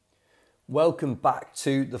Welcome back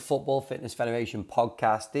to the Football Fitness Federation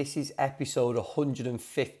podcast. This is episode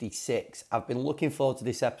 156. I've been looking forward to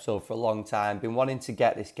this episode for a long time. Been wanting to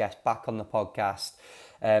get this guest back on the podcast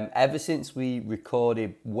ever since we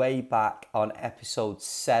recorded way back on episode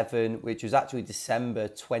 7, which was actually December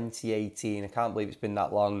 2018. I can't believe it's been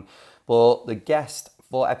that long. But the guest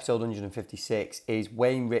for episode 156 is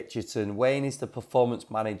Wayne Richardson. Wayne is the performance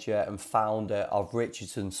manager and founder of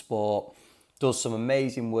Richardson Sport. Does some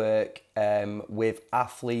amazing work with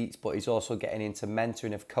athletes, but he's also getting into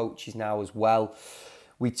mentoring of coaches now as well.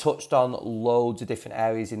 We touched on loads of different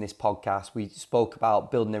areas in this podcast. We spoke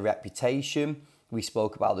about building a reputation. We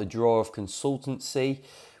spoke about the draw of consultancy.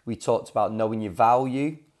 We talked about knowing your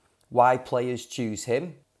value, why players choose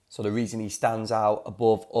him, so the reason he stands out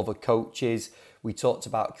above other coaches. We talked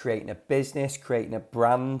about creating a business, creating a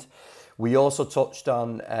brand. We also touched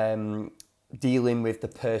on dealing with the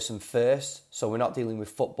person first. So we're not dealing with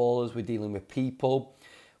footballers, we're dealing with people.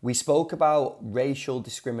 We spoke about racial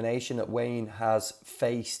discrimination that Wayne has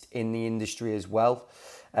faced in the industry as well.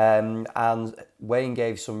 And Wayne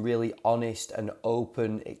gave some really honest and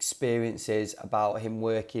open experiences about him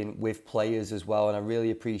working with players as well. And I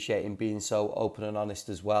really appreciate him being so open and honest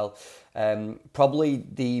as well. Probably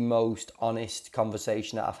the most honest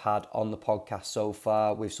conversation that I've had on the podcast so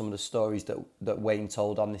far with some of the stories that Wayne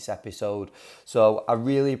told on this episode. So I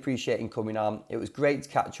really appreciate him coming on. It was great to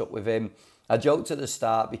catch up with him. I joked at the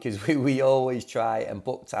start because we always try and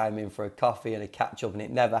book time in for a coffee and a catch up and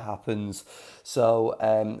it never happens. So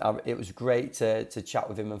it was great to chat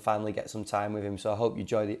with him and finally get some time with him. So I hope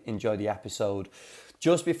you enjoy the episode.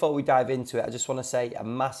 Just before we dive into it, I just want to say a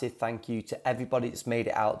massive thank you to everybody that's made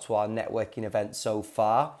it out to our networking event so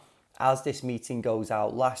far. As this meeting goes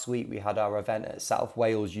out, last week we had our event at South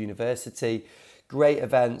Wales University. Great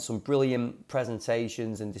event, some brilliant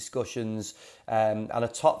presentations and discussions, and a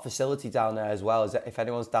top facility down there as well. If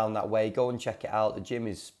anyone's down that way, go and check it out. The gym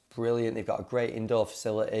is brilliant. They've got a great indoor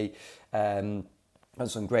facility and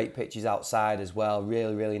some great pitches outside as well.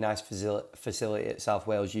 Really, really nice facility at South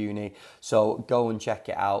Wales Uni. So go and check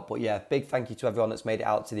it out. But yeah, big thank you to everyone that's made it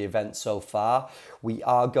out to the event so far. We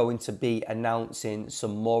are going to be announcing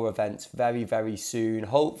some more events very, very soon.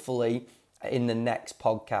 Hopefully in the next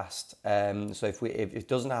podcast. So if it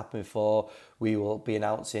doesn't happen before, we will be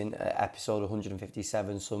announcing episode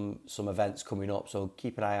 157, some events coming up. So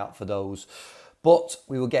keep an eye out for those. But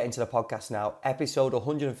we will get into the podcast now. Episode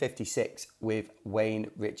 156 with Wayne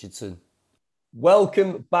Richardson.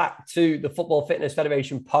 Welcome back to the Football Fitness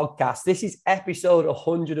Federation podcast. This is episode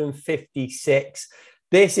 156.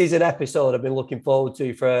 This is an episode I've been looking forward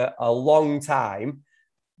to for a long time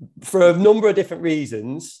for a number of different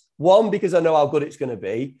reasons. One, because I know how good it's going to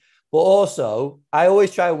be, but also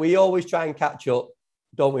we always try and catch up,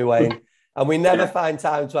 don't we, Wayne? And we never find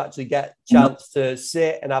time to actually get a chance to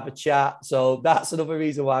sit and have a chat. So that's another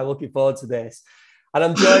reason why I'm looking forward to this. And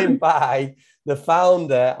I'm joined by the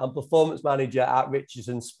founder and performance manager at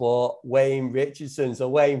Richardson Sport, Wayne Richardson. So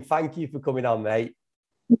Wayne, thank you for coming on, mate.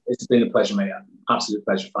 It's been a pleasure, mate. Absolute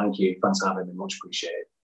pleasure. Thank you. Thanks for having me. Much appreciated.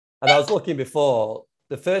 And I was looking before.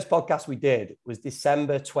 The first podcast we did was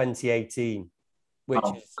December 2018, which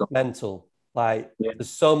is mental. There's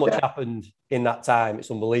so much happened in that time.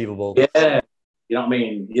 It's unbelievable. Yeah. You know what I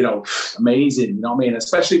mean? Amazing. You know what I mean?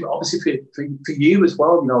 Especially, obviously, for you as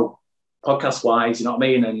well, podcast-wise, you know what I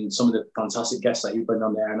mean? And some of the fantastic guests that you've been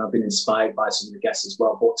on there, and I've been inspired by some of the guests as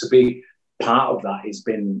well. But to be part of that has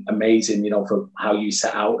been amazing, for how you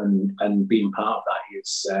set out and being part of that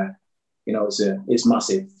is... it's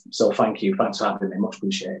massive. So thank you. Thanks for having me. Much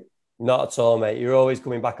appreciated. Not at all, mate. You're always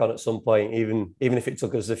coming back on at some point, even if it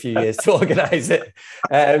took us a few years to organise it.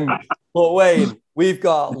 But Wayne, we've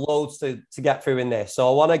got loads to get through in this. So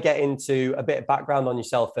I want to get into a bit of background on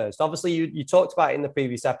yourself first. Obviously, you talked about it in the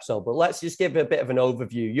previous episode, but let's just give a bit of an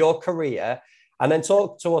overview, your career, and then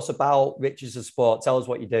talk to us about Richardson Sport. Tell us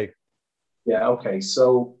what you do. Yeah, okay.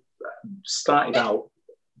 So started out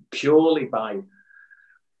purely by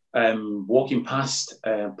walking past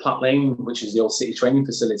Platt Lane, which is the old City training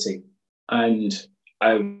facility. And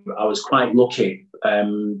I was quite lucky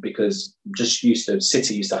because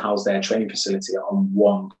City used to house their training facility on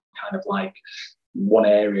one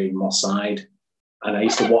area in Moss Side. And I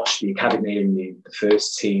used to watch the academy and the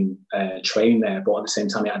first team train there, but at the same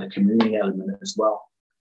time, it had a community element as well.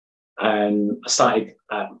 And I started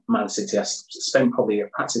at Man City. I spent probably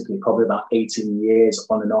about 18 years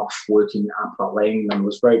on and off working at Platt Lane, and I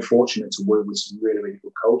was very fortunate to work with some really, really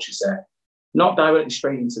good coaches there. Not directly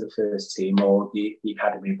straight into the first team or the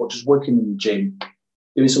academy, but just working in the gym,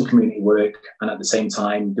 doing some community work. And at the same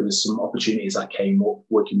time, there was some opportunities that came up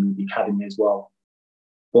working with the academy as well.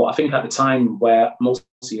 But I think at the time where most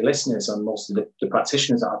of your listeners and most of the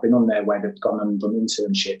practitioners that have been on there, where they've gone and done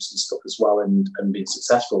internships and stuff as well and been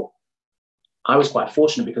successful, I was quite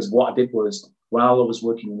fortunate because what I did was, while I was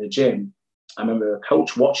working in the gym, I remember a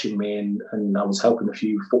coach watching me and I was helping a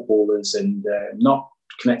few footballers and not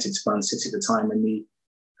connected to Man City at the time. And he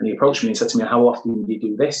approached me and said to me, how often do you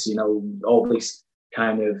do this? You know, all this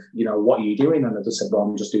kind of, you know, what are you doing? And I just said, well,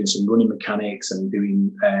 I'm just doing some running mechanics and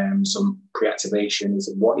doing some pre-activation. He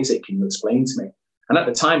said, what is it? Can you explain to me? And at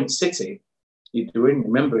the time at City,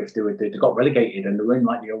 remember if they got relegated and they were in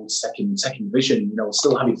like the old second division, you know,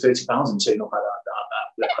 still having 30,000 turn up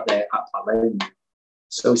at their lane.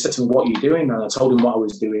 So he said to me, what are you doing? And I told him what I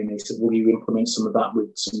was doing. He said, will you implement some of that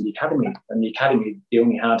with some of the academy? And the academy, they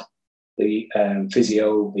only had the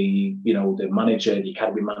physio, the manager, the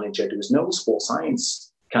academy manager. There was no sports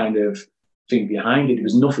science kind of thing behind it. There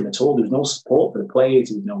was nothing at all. There was no support for the players.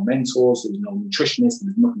 There was no mentors. There was no nutritionists. There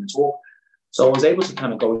was nothing at all. So I was able to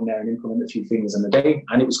kind of go in there and implement a few things in the day.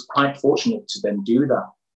 And it was quite fortunate to then do that.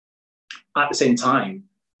 At the same time,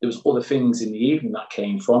 there was other things in the evening that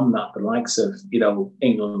came from that, the likes of, you know,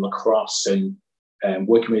 England lacrosse and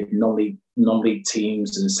working with non-league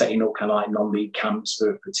teams and setting up kind of like non-league camps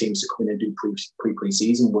for teams to come in and do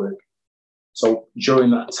pre-season work. So during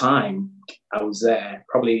that time, I was there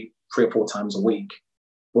probably 3 or 4 times a week.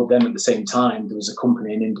 But then at the same time, there was a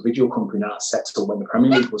company, an individual company that set up when the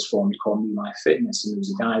Premier League was formed called New Life Fitness. And there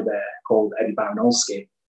was a guy there called Eddie Baranowski.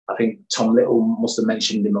 I think Tom Little must have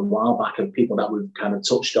mentioned him a while back of people that we've kind of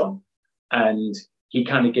touched on. And he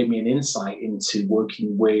kind of gave me an insight into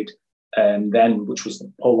working with then, which was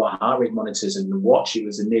the polar heart rate monitors and the watch. It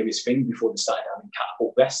was the nearest thing before they started having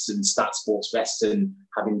catapult vests and stat sports vests and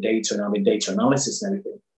having data analysis and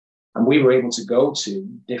everything. And we were able to go to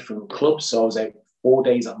different clubs. So I was able 4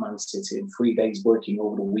 days at Man City and 3 days working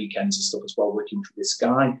over the weekends and stuff as well, working for this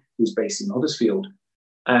guy who's based in Huddersfield.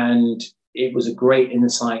 And it was a great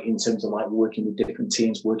insight in terms of like working with different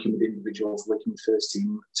teams, working with individuals, working with first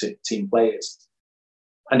team players.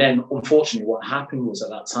 And then unfortunately what happened was at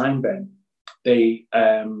that time, Ben, the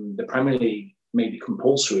Premier League made it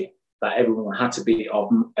compulsory that everyone had to be of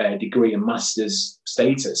a degree and master's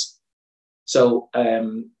status. So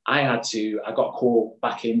I got a call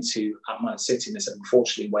back at Man City and they said,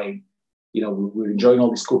 unfortunately, Wayne, you know, we're enjoying all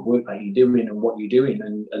this good work that you're doing and what you're doing,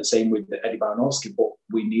 and same with Eddie Baranowski, but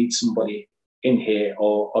we need somebody in here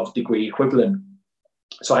or of degree equivalent.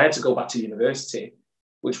 So I had to go back to university,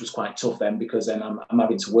 which was quite tough then, because then I'm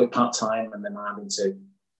having to work part-time and then I'm having to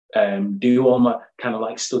do all my kind of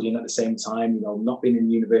like studying at the same time, you know, not been in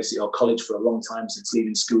university or college for a long time since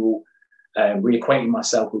leaving school, reacquainting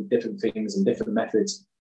myself with different things and different methods.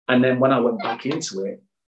 And then when I went back into it,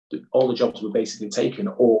 all the jobs were basically taken,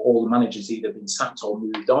 or all the managers either been sacked or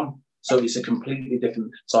moved on. So it's a completely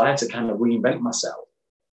different. So I had to kind of reinvent myself.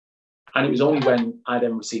 And it was only when I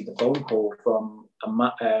then received a phone call from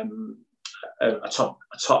a top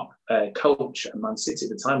coach at Man City at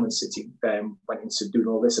the time when City went into doing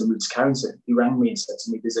all this and moved to Carrington. He rang me and said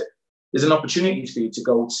to me, "There's an opportunity for you to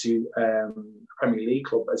go to a Premier League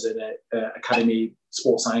club as an academy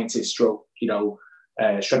sports scientist, stroke,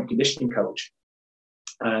 strength conditioning coach."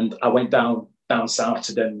 And I went down south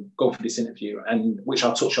to then go for this interview, and which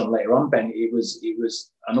I'll touch on later on, Ben. It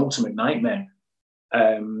was an ultimate nightmare,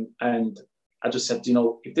 and I just said,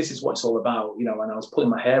 if this is what it's all about, and I was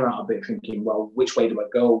pulling my hair out a bit, thinking, well, which way do I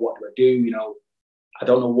go? What do I do? I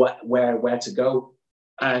don't know where to go.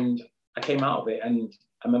 And I came out of it, and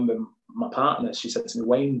I remember my partner, she said to me,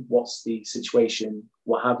 "Wayne, what's the situation?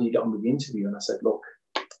 How do you get on with the interview?" And I said, "Look,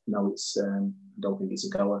 it's I don't think it's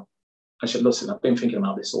a goer." I said, "Listen, I've been thinking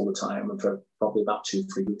about this all the time, and for probably about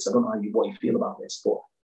 2-3 weeks. I don't know what you feel about this, but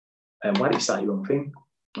why don't you start your own thing?"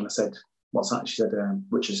 And I said, "What's that?" She said,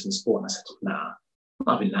 "Richardson Sport." And I said, "Nah, I'm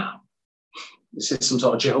not having that. This is some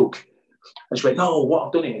sort of joke." And she went, "No, what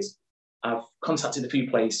I've done is I've contacted a few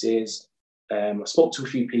places. I spoke to a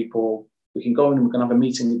few people. We can go and we're going to have a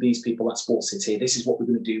meeting with these people at Sports City. This is what we're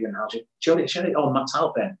going to do." And how she had it all mapped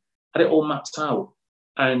out then. Had it all mapped out.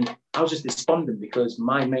 And I was just despondent because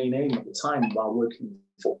my main aim at the time while working in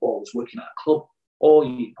football was working at a club. Or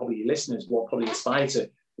probably your listeners will probably aspire to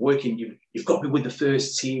working. You've got to be with the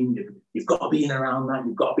first team. You've got to be in around that.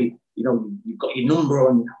 You've got to be, you've got your number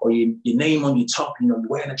on or your name on your top. You're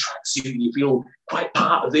wearing a tracksuit. You feel quite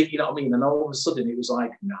part of it. You know what I mean? And all of a sudden it was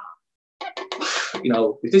like, nah.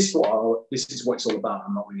 If this is what it's all about,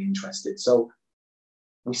 I'm not really interested. So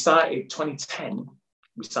we started 2010.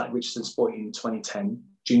 We started Richardson Sport in 2010,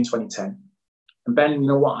 June 2010. And Ben, you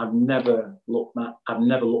know what? I've never looked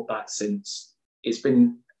back since. It's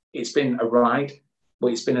been a ride,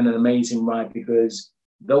 but it's been an amazing ride because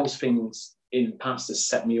those things in the past has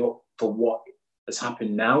set me up for what has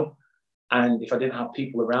happened now. And if I didn't have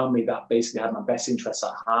people around me that basically had my best interests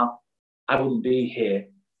at heart, I wouldn't be here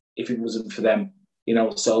if it wasn't for them.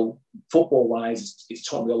 So football-wise, it's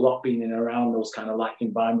taught me a lot being in and around those kind of like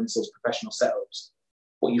environments, those professional setups.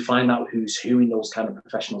 But you find out who's who in those kind of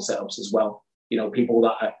professional setups as well. People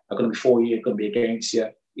that are going to be for you, going to be against you.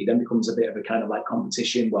 It then becomes a bit of a kind of like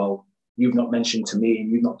competition. Well, you've not mentioned to me and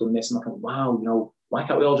you've not done this. And I think, wow, why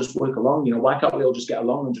can't we all just work along? Why can't we all just get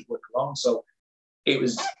along and just work along? So it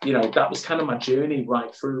was, that was kind of my journey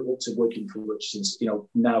right through up to working for Richardson's,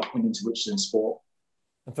 now coming into Richardson Sport.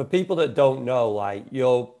 And for people that don't know, like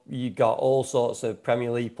you got all sorts of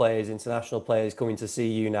Premier League players, international players coming to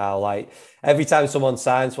see you now. Like every time someone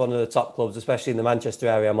signs for one of the top clubs, especially in the Manchester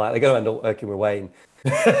area, I'm like, they're going to end up working with Wayne.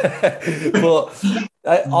 But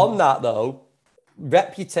on that though,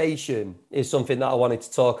 reputation is something that I wanted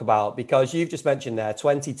to talk about, because you've just mentioned there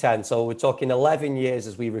 2010. So we're talking 11 years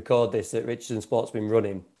as we record this that Richardson Sport's been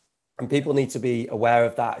running. And people need to be aware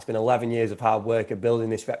of that. It's been 11 years of hard work of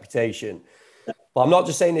building this reputation. But I'm not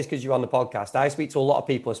just saying this because you're on the podcast. I speak to a lot of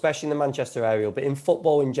people, especially in the Manchester area, but in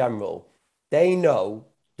football in general, they know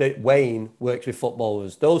that Wayne works with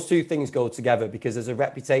footballers. Those two things go together because there's a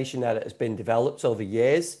reputation there that has been developed over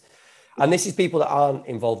years. And this is people that aren't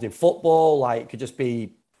involved in football, like it could just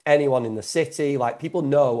be anyone in the city. Like people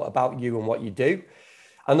know about you and what you do.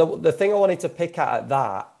 And the thing I wanted to pick at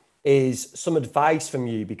that is some advice from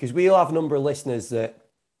you, because we'll have a number of listeners that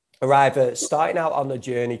are either starting out on the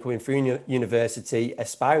journey, coming through university,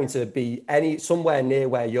 aspiring to be somewhere near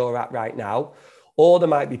where you're at right now, or there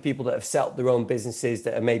might be people that have set up their own businesses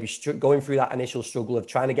that are maybe going through that initial struggle of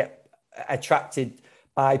trying to get attracted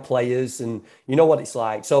by players, and you know what it's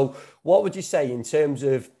like. So what would you say in terms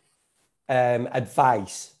of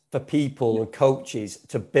advice for people and coaches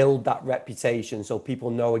to build that reputation so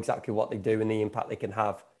people know exactly what they do and the impact they can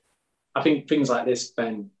have? I think things like this,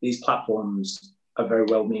 Ben, these platforms are very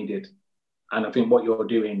well needed. And I think what you're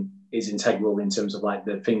doing is integral in terms of like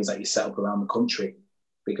the things that you set up around the country,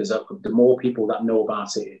 because the more people that know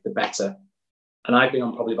about it, the better. And I've been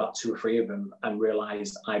on probably about 2 or 3 of them and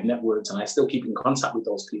realized I've networked, and I still keep in contact with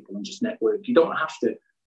those people and just network. It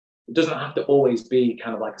doesn't have to always be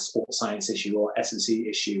kind of like a sports science issue or S&C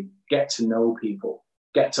issue. Get to know people.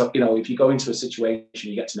 If you go into a situation,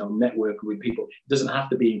 you get to know, network with people. It doesn't have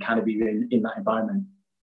to be in that environment.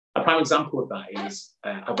 A prime example of that is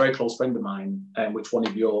a very close friend of mine, which one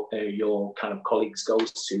of your kind of colleagues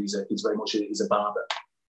goes to. He's a barber,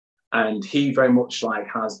 and he very much like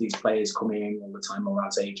has these players coming in all the time, or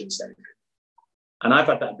as agents and everything. And I've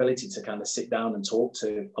had that ability to kind of sit down and talk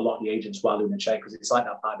to a lot of the agents while they're in the chair, because it's like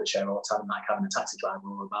that barber chair all the time, like having a taxi driver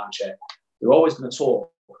or a barber chair. They're always going to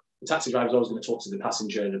talk. The taxi driver's always going to talk to the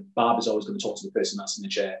passenger. The barber's always going to talk to the person that's in the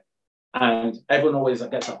chair. And everyone always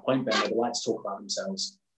gets that point, Ben, where they like to talk about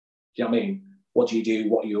themselves. Do you know what I mean? What do you do?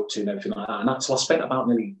 What are you up to? And everything like that. So I spent about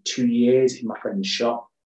nearly 2 years in my friend's shop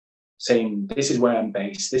saying, this is where I'm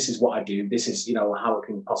based. This is what I do. This is, how I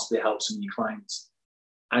can possibly help some of your clients.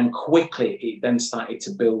 And quickly, it then started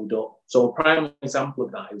to build up. So a prime example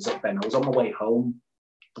of that is that, Ben, I was on my way home.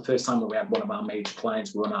 The first time that we had one of our major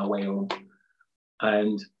clients, we were on our way home.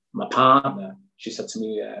 And my partner, she said to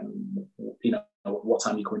me, what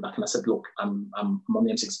time are you coming back? And I said, look, I'm on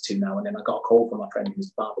the M62 now. And then I got a call from my friend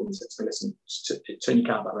who's a barber, and he said to me, listen, turn your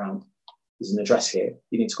car back around. There's an address here.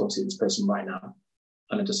 You need to go and see this person right now.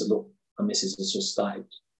 And I just said, look, my missus has just started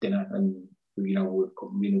dinner, and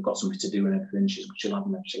we've got something to do and everything. She'll have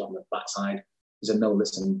the backside. He said, no,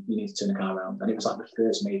 listen, you need to turn the car around. And it was like the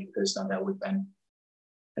first major person I dealt with, Ben.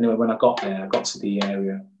 Anyway, when I got there, I got to the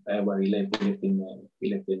area where he lived. We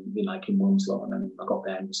lived in Wilmslow, and then I got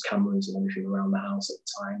there and there's cameras and everything around the house at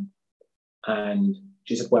the time. And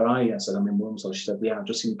she said, where are you? I said, I'm in Wilmslow. She said, yeah, I've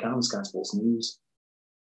just seen the car on Sky Sports News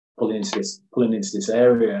pulling into this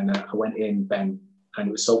area. And I went in, Ben, and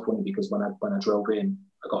it was so funny because when I drove in,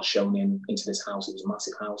 I got shown into this house. It was a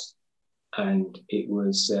massive house, and it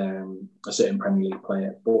was a certain Premier League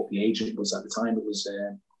player. But the agent was at the time, it was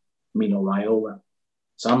Mino Raiola.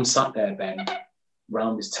 So I'm sat there, Ben,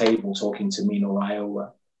 around this table talking to Mino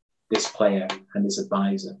Raiola, this player and his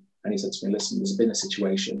advisor. And he said to me, listen, there's been a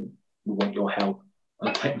situation. We want your help.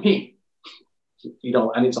 And I'm like, me? And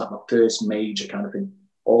it was like my first major kind of thing.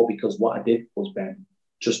 All because what I did was, Ben,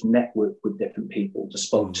 just network with different people, just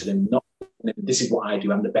spoke to them. This is what I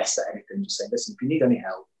do. I'm the best at anything. Just saying, listen, if you need any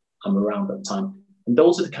help, I'm around at the time. And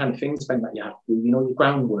those are the kind of things, Ben, that you have to do. Your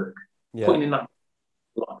groundwork, putting in that.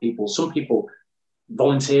 A lot of people, some people,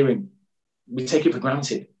 volunteering, we take it for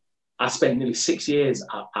granted. I spent nearly 6 years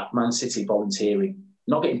at Man City volunteering,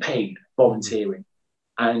 not getting paid, volunteering.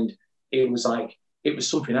 And it was like, it was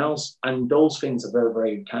something else. And those things are very,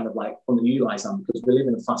 very kind of like underutilized now, because we live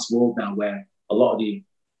in a fast world now where a lot of the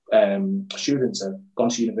students have gone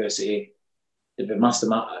to university, they've amassed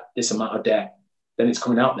this amount of debt, then it's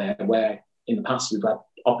coming out there where in the past we've had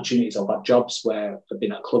opportunities or had jobs where I've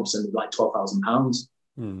been at clubs and like £12,000.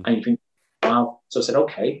 And you think, wow. So I said,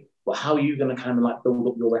 okay, well, how are you going to kind of like build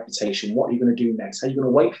up your reputation? What are you going to do next? How are you going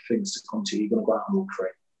to wait for things to come to you? You're going to go out and look for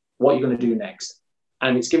it. What are you going to do next?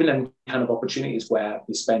 And it's giving them kind of opportunities where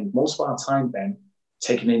we spend most of our time then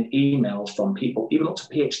taking in emails from people, even up to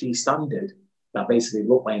PhD standard, that basically,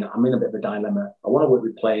 look, Wayne, I'm in a bit of a dilemma. I want to work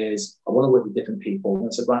with players. I want to work with different people. And I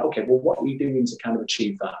said, right, okay, well, what are you doing to kind of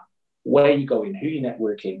achieve that? Where are you going? Who are you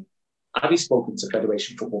networking? Have you spoken to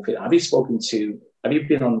Federation Football Fit? Have you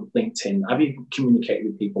been on LinkedIn? Have you communicated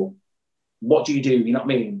with people? What do? You know what I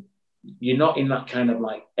mean? You're not in that kind of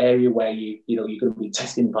like area where you're going to be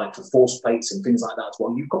testing like for force plates and things like that as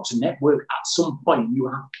well. You've got to network at some point. You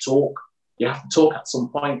have to talk. You have to talk at some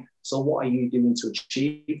point. So what are you doing to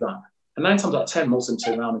achieve that? And 9 times out of 10, most of them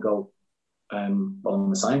turn around and go, well,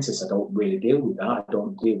 I'm a scientist. I don't really deal with that. I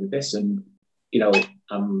don't deal with this. And,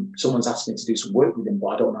 someone's asked me to do some work with him, but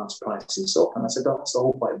I don't know how to price this up. And I said, that's the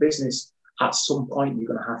whole point of business. At some point, you're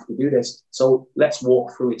going to have to do this. So let's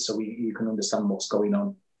walk through it so you can understand what's going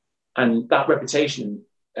on. And that reputation,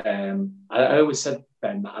 I always said,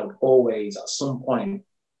 Ben, that I would always, at some point,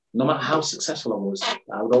 no matter how successful I was,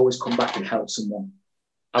 I would always come back and help someone.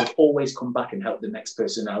 I would always come back and help the next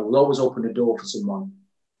person. I will always open the door for someone.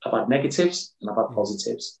 I've had negatives and I've had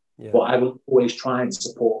positives, but I will always try and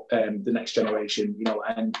support the next generation,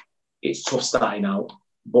 and it's tough starting out,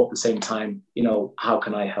 but at the same time, how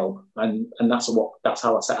can I help? And that's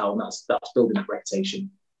how I set out, and that's building that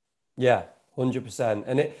reputation. Yeah, 100%.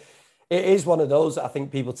 And it is one of those that I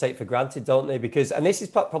think people take for granted, don't they? Because, and this is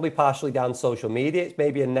probably partially down to social media. It's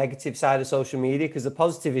maybe a negative side of social media, because the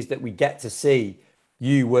positive is that we get to see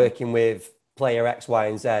you working with player X, Y,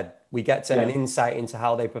 and Z. We get to an insight into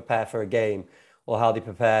how they prepare for a game, or how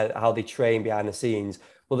they train behind the scenes.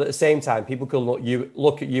 But at the same time, people can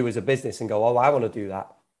look at you as a business and go, oh, I want to do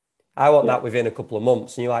that. I want that within a couple of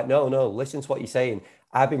months. And you're like, no, listen to what you're saying.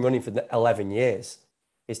 I've been running for 11 years.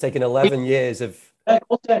 It's taken 11 years of...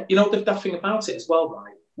 The thing about it as well,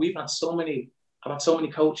 right? I've had so many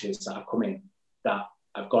coaches that have come in that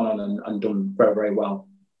have gone on and done very, very well.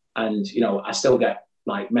 And, I still get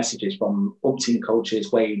like messages from umpteen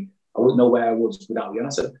coaches, Wayne, I wouldn't know where I was without you. And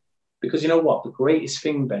I said, because you know what? The greatest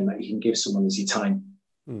thing, Ben, that you can give someone is your time.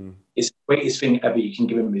 It's the greatest thing ever you can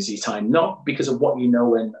give them is your time. Not because of what you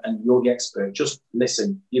know and you're the expert. Just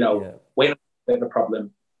listen, Wayne, I'm a bit of a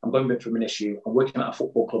problem. I'm going through an issue. I'm working at a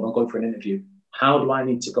football club. I'm going for an interview. How do I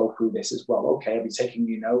need to go through this as well? Okay, have you taken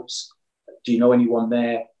your notes? Do you know anyone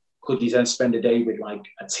there? Could you then spend a day with like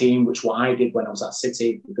a team, which what I did when I was at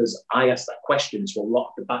City, because I asked that question to a lot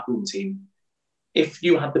of the backroom team. If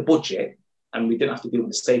you had the budget and we didn't have to deal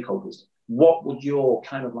with the stakeholders, what would your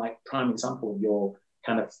kind of like prime example of your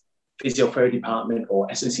kind of physiotherapy department or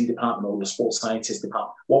S&C department or the sports scientist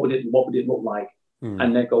department, what would it look like?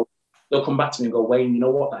 And they'll come back to me and go, Wayne, you know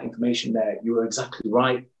what, that information there, you were exactly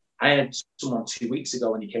right. I had someone 2 weeks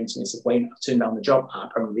ago and he came to me and said, Wayne, I've turned down the job at a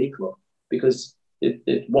Premier League club because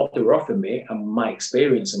what they were offering me and my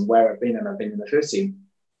experience and where I've been in the first team,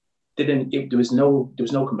 there was no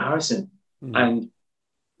comparison. And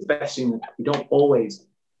the best thing, you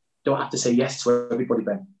don't have to say yes to everybody,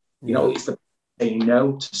 Ben. It's the saying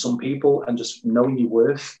no to some people and just knowing your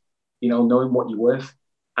worth, knowing what you're worth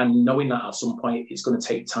and knowing that at some point it's going to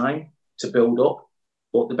take time to build up.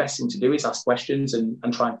 But the best thing to do is ask questions and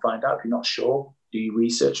try and find out. If you're not sure, do your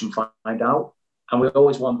research and find out. And we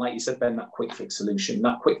always want, like you said, Ben, that quick fix solution.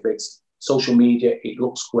 That quick fix, social media, it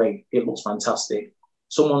looks great. It looks fantastic.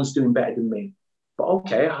 Someone's doing better than me. But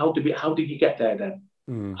okay, how did you get there then?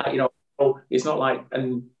 It's not like,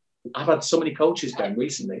 and I've had so many coaches, Ben,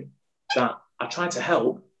 recently that I tried to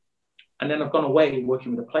help and then I've gone away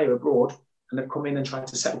working with a player abroad and they've come in and tried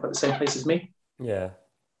to set up at the same place as me. Yeah.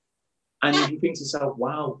 And you think to yourself,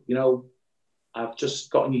 wow, I've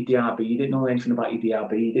just got a new DRB. You didn't know anything about your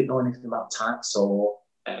DRB. You didn't know anything about tax or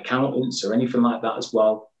accountants or anything like that as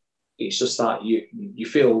well. It's just that you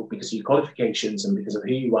feel because of your qualifications and because of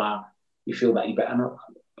who you are, you feel that you're better,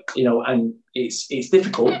 and it's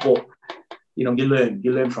difficult, but, you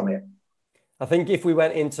learn from it. I think if we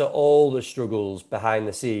went into all the struggles behind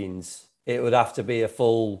the scenes, it would have to be a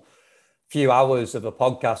full few hours of a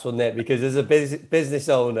podcast, wouldn't it? Because as a business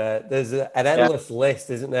owner, there's an endless list,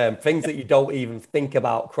 isn't there? And things that you don't even think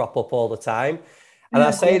about crop up all the time. And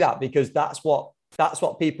I say that because that's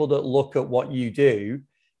what people that look at what you do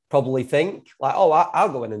probably think like, oh,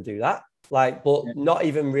 I'll go in and do that. Like, but not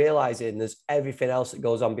even realizing there's everything else that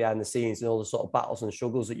goes on behind the scenes and all the sort of battles and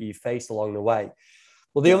struggles that you've faced along the way.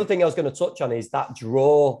 Well, the other thing I was going to touch on is that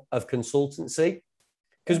draw of consultancy,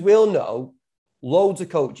 because we'll know loads of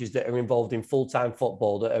coaches that are involved in full-time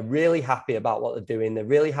football that are really happy about what they're doing. They're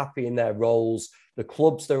really happy in their roles, the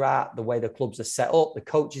clubs they're at, the way the clubs are set up, the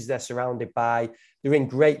coaches they're surrounded by. They're in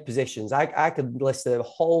great positions. I could list a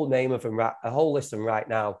whole name of them, a whole list of them right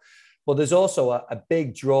now. But there's also a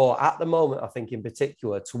big draw at the moment, I think, in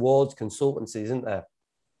particular, towards consultancy, isn't there?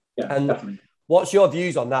 Yeah, and definitely. What's your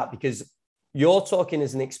views on that? Because you're talking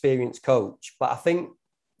as an experienced coach, but I think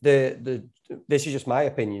this is just my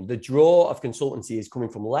opinion. The draw of consultancy is coming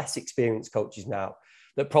from less experienced coaches now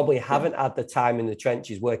that probably haven't had the time in the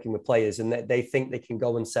trenches working with players, and that they think they can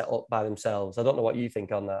go and set up by themselves. I don't know what you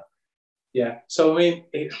think on that. Yeah. So, I mean,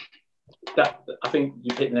 I think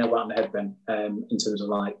you hit the nail right on the head, Ben, in terms of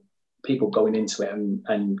like people going into it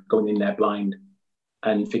and going in there blind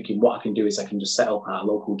and thinking what I can do is I can just set up at a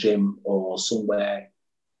local gym or somewhere,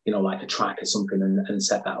 you know, like a track or something and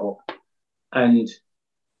set that up. And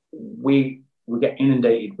we get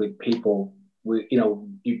inundated with people. You know,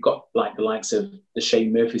 you've got like the likes of the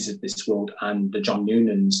Shane Murphys of this world and the John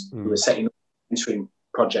Noonans who are setting up interim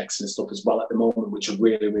projects and stuff as well at the moment, which are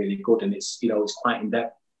really, really good. And it's, you know, it's quite in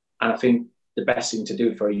depth. And I think the best thing to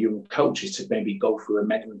do for a young coach is to maybe go through a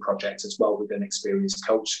mentoring project as well with an experienced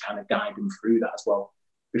coach to kind of guide them through that as well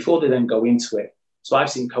before they then go into it. So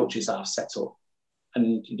I've seen coaches that have set up,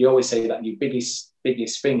 and you always say that your biggest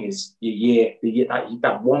thing is your year,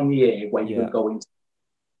 that 1 year where you're going to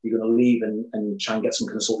you're going to leave and try and get some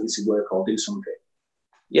consultancy work or do something.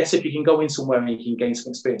 Yes, if you can go in somewhere and you can gain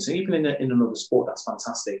some experience, and even in another sport, that's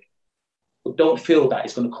fantastic. But don't feel that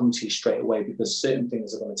it's going to come to you straight away, because certain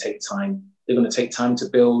things are going to take time. They're going to take time to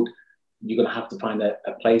build. You're going to have to find a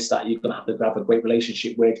place that you're going to have a great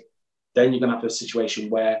relationship with. Then you're going to have a situation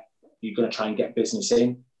where you're going to try and get business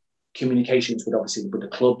in. Communications with obviously with the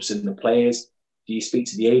clubs and the players. Do you speak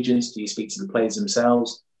to the agents? Do you speak to the players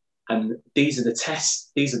themselves? And these are the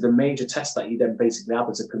tests. These are the major tests that you then basically have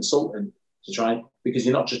as a consultant to try, because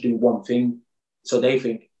you're not just doing one thing. So they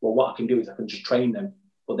think, well, what I can do is I can just train them.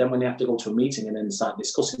 But then when they have to go to a meeting and then start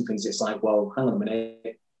discussing things, it's like, well, hang on a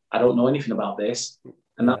minute, I don't know anything about this.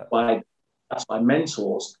 And that's why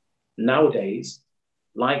mentors nowadays,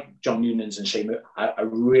 like John Noonans and Shane, are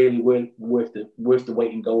really worth the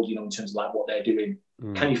weight in gold, you know, in terms of like what they're doing.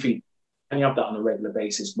 Can you have that on a regular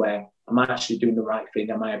basis where am I actually doing the right thing?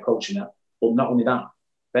 Am I approaching it? But not only that,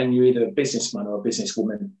 then you're either a businessman or a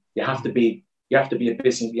businesswoman. You have to be a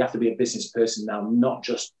business person now, not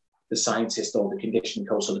just the scientist or the conditioning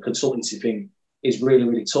coach. So the consultancy thing is really,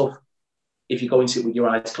 really tough. If you go into it with your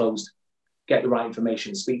eyes closed, get the right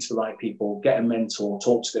information, speak to the right people, get a mentor,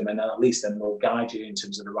 talk to them, and then at least then they'll guide you in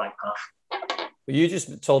terms of the right path. Well, you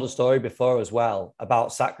just told a story before as well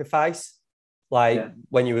about sacrifice. Like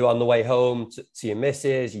when you were on the way home to your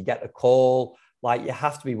missus, you get a call. Like you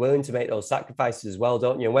have to be willing to make those sacrifices as well,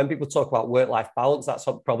 don't you? And when people talk about work-life balance, that's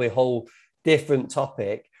probably a whole different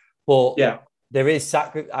topic. But there is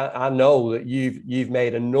I know that you've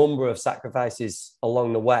made a number of sacrifices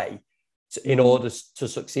along the way in order to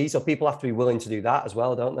succeed. So people have to be willing to do that as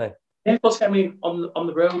well, don't they? Yeah, plus, I mean, on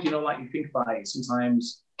the road, you know, like you think about it,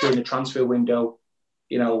 sometimes during the transfer window,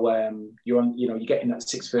 you know, you're getting at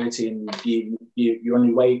 6:30 and you're on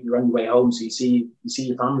your way home, so you see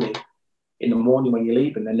your family in the morning when you're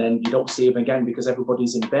leaving, and then you don't see them again because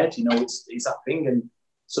everybody's in bed. You know, it's that thing. And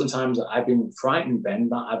sometimes I've been frightened, Ben,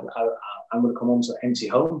 that I'm going to come home to an empty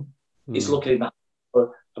home. It's lucky that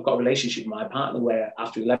I've got a relationship with my partner where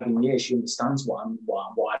after 11 years she understands what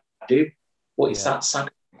I do. But it's that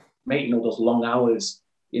sacrifice, making all those long hours.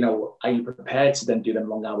 You know, are you prepared to then do them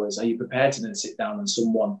long hours? Are you prepared to then sit down and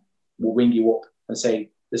someone will ring you up and say,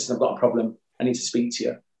 listen, I've got a problem, I need to speak to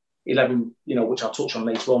you. 11, you know, which I'll touch on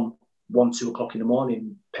later on, 1, 2 o'clock in the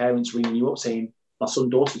morning, parents ringing you up saying, my son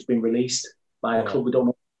daughter's been released by a club we don't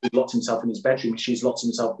know. He's locked himself in his bedroom. She's locked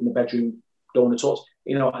himself in the bedroom, don't want to talk.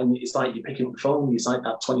 You know, and it's like you're picking up the phone. It's like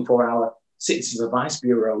that 24-hour Citizens Advice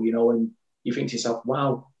Bureau, you know, and you think to yourself,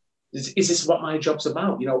 wow, is this what my job's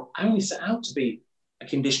about? You know, I only set out to be a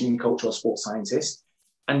conditioning coach or a sports scientist.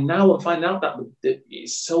 And now I find out that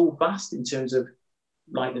it's so vast in terms of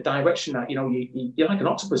like the direction that, you know, you're like an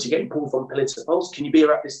octopus, you're getting pulled from pillar to post. Can you be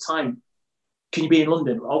here at this time? Can you be in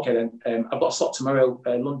London? Okay, then I've got a slot tomorrow,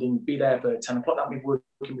 London, be there for 10 o'clock. That means we're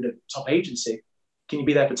working with a top agency. Can you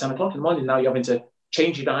be there for 10 o'clock in the morning? Now you're having to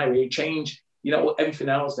change your diary, change, you know, everything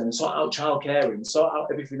else, then sort out childcare and sort out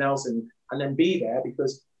everything else and then be there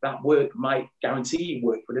because that work might guarantee you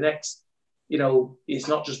work for the next, it's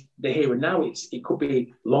not just the here and now. It could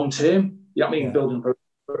be long term. You know what I mean? Yeah. Building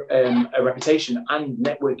a reputation and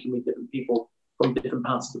networking with different people from different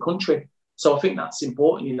parts of the country. So I think that's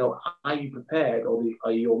important. Are you prepared, or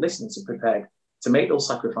are your listeners prepared to make those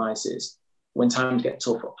sacrifices when times get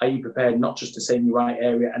tough? Are you prepared not just to stay in the right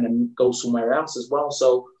area and then go somewhere else as well?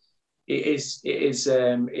 So it is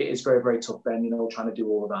very, very tough, Ben, trying to do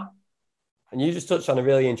all of that. And you just touched on a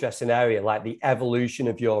really interesting area, like the evolution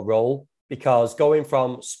of your role, because going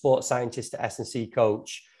from sports scientist to S&C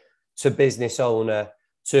coach to business owner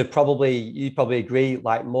to you'd probably agree,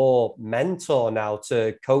 like more mentor now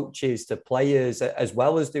to coaches, to players, as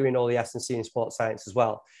well as doing all the S&C and sports science as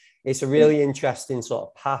well. It's a really interesting sort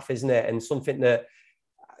of path, isn't it? And something that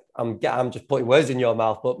I'm just putting words in your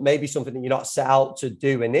mouth, but maybe something that you're not set out to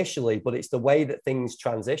do initially, but it's the way that things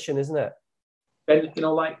transition, isn't it? And,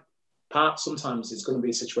 sometimes it's going to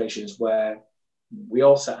be situations where we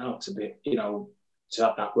all set out to be, to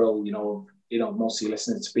have that role, most of your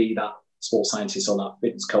listeners to be that sports scientist or that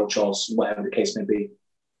fitness coach or whatever the case may be.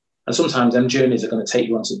 And sometimes them journeys are going to take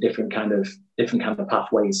you onto different kind of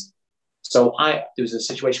pathways. So there was a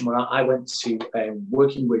situation where I went to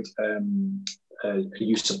working with a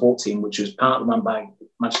youth support team, which was partly run by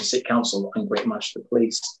Manchester City Council and Greater Manchester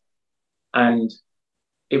Police. And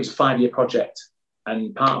it was a 5-year project.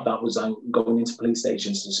 And part of that was going into police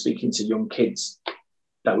stations and speaking to young kids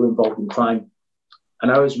that were involved in crime.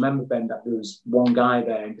 And I always remember, Ben, that there was one guy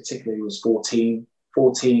there in particular who was 14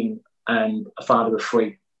 and a father of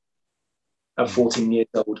 3 at 14 years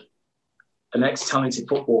old. An ex-talented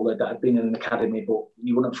footballer that had been in an academy, but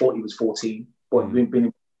you wouldn't have thought he was 14, but he'd been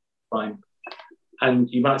in crime. And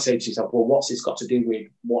you might say to yourself, well, what's this got to do with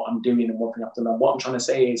what I'm doing and one thing after another? What I'm trying to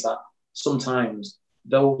say is that sometimes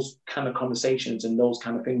those kind of conversations and those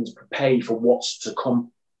kind of things prepare you for what's to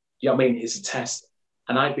come. You know what I mean? It's a test.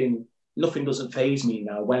 And nothing doesn't faze me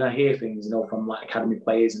now when I hear things, from like academy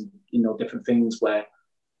players and, different things where,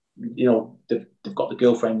 they've got the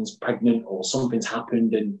girlfriend's pregnant or something's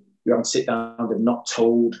happened and you have to sit down, they're not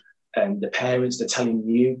told, and the parents, they're telling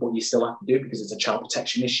you what you still have to do because it's a child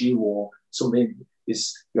protection issue or something. You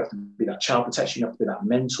have to be that child protection, you have to be that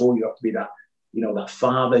mentor, you have to be that, that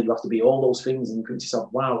father, you have to be all those things. And you think to yourself,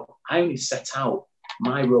 wow, I only set out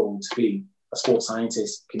my role to be a sports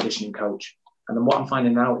scientist, conditioning coach. And then what I'm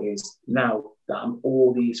finding out is now that I'm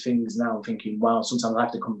all these things now, I'm thinking, wow, sometimes I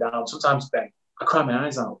have to come down. Sometimes, Ben, I cry my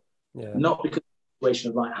eyes out. Yeah. Not because of the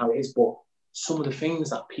situation of like how it is, but some of the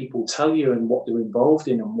things that people tell you and what they're involved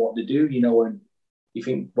in and what they do, and you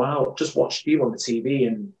think, wow, just watch you on the TV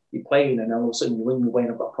and you're playing and all of a sudden you ring me away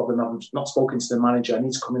and I've got a problem. I've not spoken to the manager. I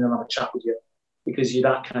need to come in and have a chat with you because you're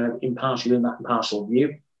that kind of impartial in that impartial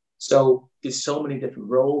view. So there's so many different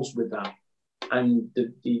roles with that. And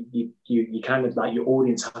you kind of like your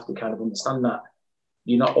audience have to kind of understand that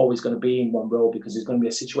you're not always going to be in one role because there's going to be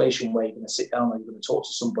a situation where you're going to sit down and you're going to talk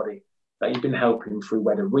to somebody that you've been helping through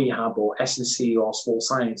whether rehab or S&C or sports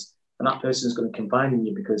science, and that person is going to confide in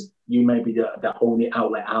you because you may be that only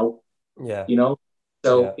outlet out. Yeah.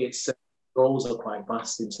 So it's roles are quite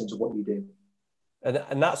vast in terms of what you do.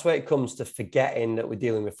 And that's where it comes to forgetting that we're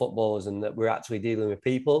dealing with footballers and that we're actually dealing with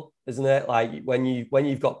people, isn't it? Like when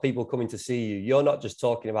you've got people coming to see you, you're not just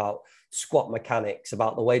talking about squat mechanics,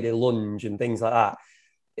 about the way they lunge and things like that.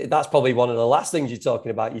 That's probably one of the last things you're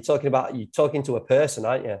talking about. You're talking to a person,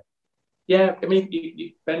 aren't you? Yeah, I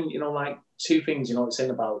mean, Ben, like two things,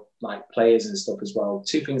 saying about like players and stuff as well.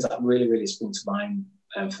 Two things that really, really sprung to mind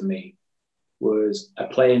for me was a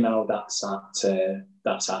player now that's at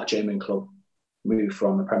a German club, moved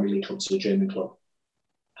from a Premier League club to a German club,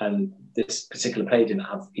 and this particular player didn't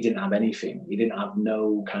have anything. He didn't have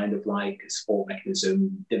no kind of like support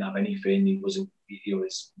mechanism. Didn't have anything. He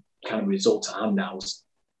was kind of result to handouts,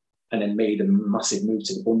 and then made a massive move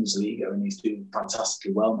to the Bundesliga, and he's doing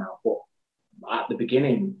fantastically well now. But at the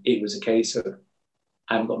beginning, it was a case of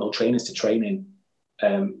I haven't got no trainers to train in.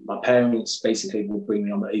 My parents basically would bring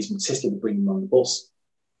me on. His sister would bring me on the bus.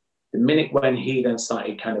 The minute when he then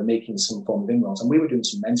started kind of making some form of inroads, and we were doing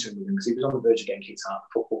some mentoring with him because he was on the verge of getting kicked out of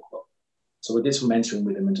the football club. So we did some mentoring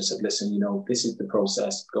with him and just said, listen, this is the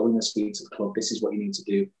process. Go in and speak to the club. This is what you need to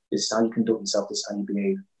do. This is how you conduct yourself. This is how you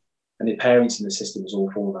behave. And the parents and the sister was all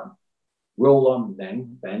for that. Roll on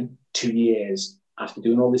then 2 years after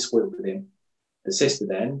doing all this work with him, the sister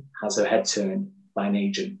then has her head turned by an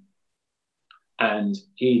agent. And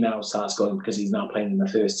he now starts going because he's now playing in the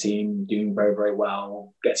first team, doing very, very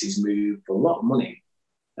well, gets his move for a lot of money.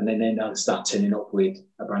 And then they now start turning up with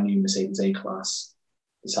a brand new Mercedes A-Class.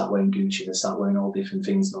 They start wearing Gucci, they start wearing all different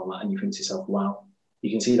things and all that. And you think to yourself, wow, you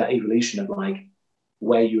can see that evolution of like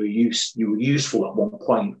where you were useful at one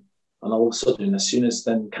point And all of a sudden, as soon as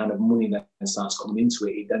then kind of money then starts coming into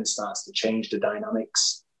it, it then starts to change the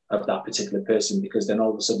dynamics of that particular person, because then all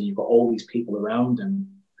of a sudden you've got all these people around them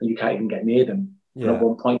and you can't even get near them. Yeah. And at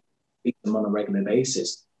one point, you speak to them on a regular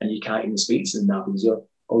basis and you can't even speak to them now because you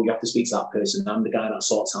have to speak to that person. I'm the guy that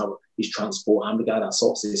sorts out his transport. I'm the guy that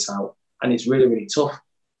sorts this out. And it's really, really tough.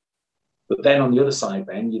 But then on the other side,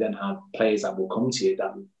 Ben, you then have players that will come to you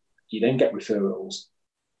that you then get referrals.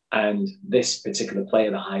 And this particular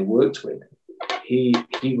player that I worked with, he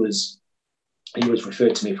was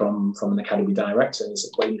referred to me from an academy director, and he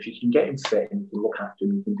said, well, if you can get him fit and you can look after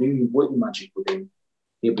him, you can do working magic with him,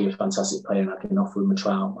 he'll be a fantastic player and I can offer him a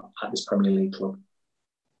trial at this Premier League club.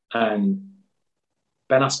 And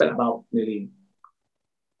Ben, I spent about nearly,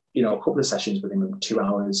 a couple of sessions with him, 2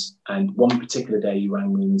 hours. And one particular day he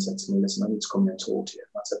rang me and he said to me, listen, I need to come here and talk to you.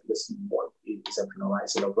 And I said, listen, what, is everything all right? He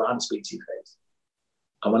said, I'd rather speak to you face.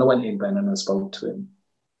 And when I went in, Ben, and I spoke to him,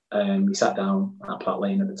 he sat down at Platt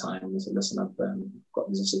Lane at the time and he said, listen, I've got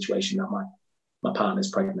this situation that my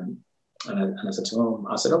partner's pregnant. And I said to him,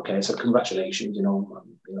 I said, okay. I said, congratulations,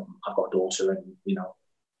 I've got a daughter. And,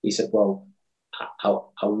 he said, well, I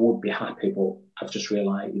would be happy, but I've just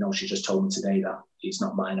realised, she just told me today that it's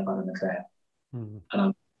not mine, I've had an affair. Mm-hmm. And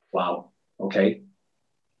I'm, wow, okay.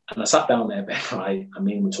 And I sat down there, Ben, right? I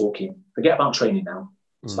mean, we're talking, forget about training now.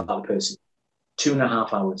 It's about the person.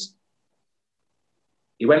 2.5 hours.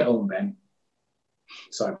 He went home, Ben.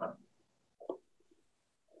 Sorry, man.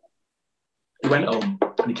 He went home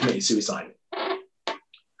and he committed suicide.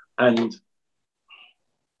 And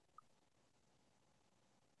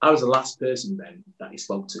I was the last person, Ben, that he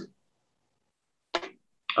spoke to.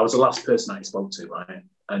 I was the last person that he spoke to, right?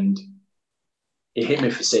 And it hit me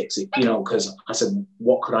for six, because I said,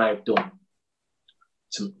 what could I have done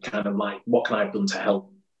to kind of what can I have done to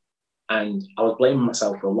help? And I was blaming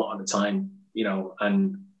myself for a lot of the time,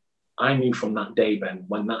 and I knew from that day, Ben,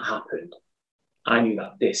 when that happened, I knew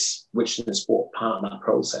that which is the sport part of that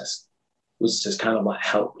process, was just kind of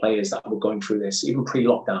help players that were going through this, even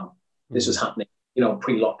pre-lockdown. This was happening,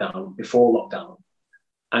 pre-lockdown, before lockdown.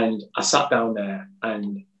 And I sat down there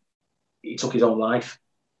and he took his own life.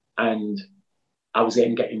 And I was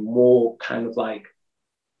getting more kind of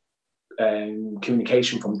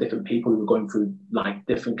communication from different people who were going through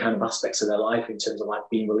different kind of aspects of their life in terms of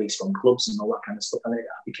being released from clubs and all that kind of stuff. And it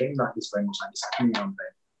became this very much this happening on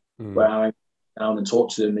there, where I went down and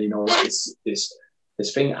talked to them, this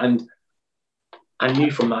thing. And I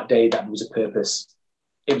knew from that day that there was a purpose.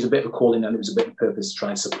 It was a bit of a calling and it was a bit of a purpose to try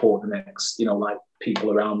and support the next,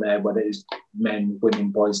 people around there, whether it's men,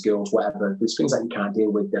 women, boys, girls, whatever. There's things that you can't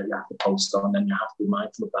deal with that you have to post on, and you have to be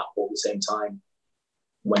mindful of that. But at the same time,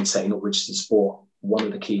 when setting up Richardson Sport, one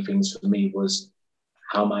of the key things for me was,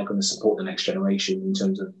 how am I going to support the next generation in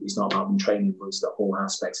terms of, it's not about training, but it's the whole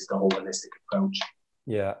aspect, it's the whole holistic approach.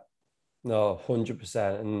 Yeah, no,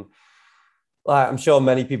 100%. And I'm sure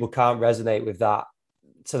many people can't resonate with that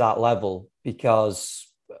to that level, because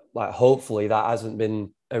hopefully that hasn't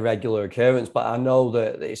been a regular occurrence. But I know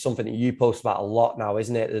that it's something that you post about a lot now,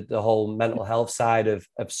 isn't it? The whole mental health side of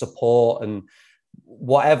support, and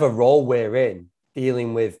whatever role we're in,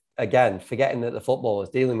 dealing with, again, forgetting that the football is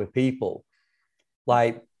dealing with people.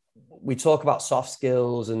 We talk about soft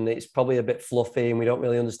skills and it's probably a bit fluffy and we don't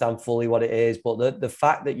really understand fully what it is. But the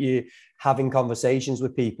fact that you're having conversations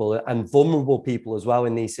with people, and vulnerable people as well,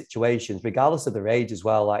 in these situations, regardless of their age as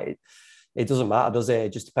well, it doesn't matter, does it?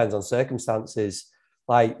 It just depends on circumstances.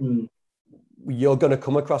 You're going to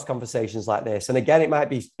come across conversations like this. And again, it might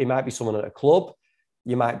be someone at a club.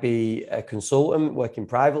 You might be a consultant working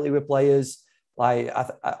privately with players. I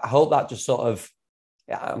hope that just sort of,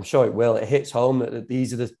 I'm sure it will, it hits home that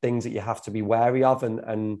these are the things that you have to be wary of.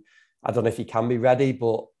 And I don't know if you can be ready,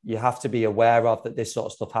 but you have to be aware of that this sort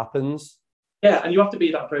of stuff happens. Yeah, and you have to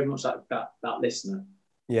be that very much that listener.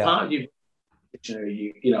 Yeah. Part of you,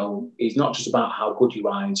 it's not just about how good you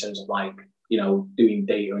are in terms of doing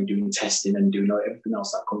data and doing testing and doing everything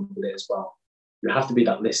else that comes with it as well. You have to be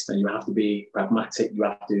that listener. You have to be pragmatic. You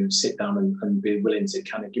have to sit down and be willing to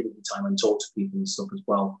kind of give it the time and talk to people and stuff as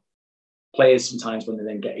well. Players sometimes, when they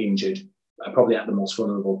then get injured, are probably at the most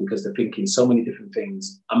vulnerable because they're thinking so many different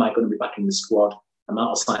things. Am I going to be back in the squad? I'm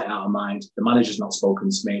out of sight, out of mind. The manager's not spoken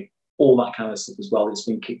to me. All that kind of stuff as well. It's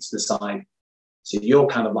been kicked to the side. So you're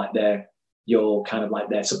kind of their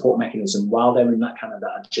support mechanism while they're in that kind of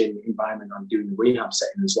that gym environment and doing the rehab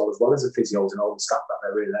setting as well as the physios and all the staff that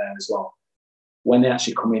are really there as well. When they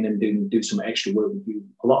actually come in and do some extra work with you,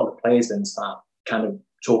 a lot of the players then start kind of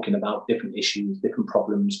talking about different issues, different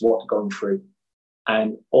problems, what they're going through.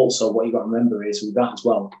 And also what you got to remember is with that as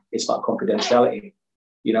well, it's about confidentiality.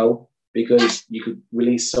 because you could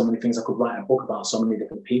release so many things. I could write a book about so many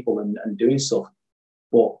different people and doing stuff.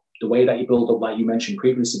 But the way that you build up, like you mentioned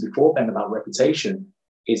previously before, Ben, about reputation,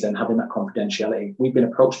 is then having that confidentiality. We've been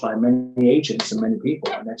approached by many agents and many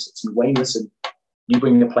people, and they've said to me, Wayne, listen, you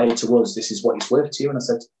bring a player to us, this is what it's worth to you. And I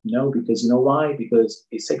said, no, because you know why? Because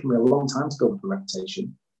it's taken me a long time to build up a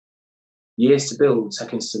reputation. Years to build,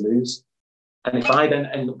 seconds to lose. And if I then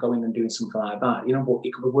end up going and doing something like that, but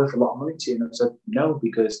it could be worth a lot of money to you. And I said, no,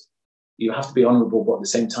 because you have to be honourable, but at the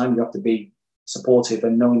same time, you have to be supportive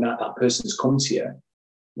and knowing that that person's come to you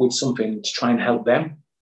with something to try and help them.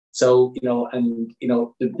 So,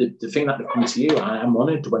 the thing that they've come to you, I am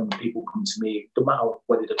honoured when people come to me, no matter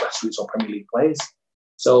whether they're grassroots or Premier League players.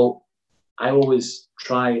 So I always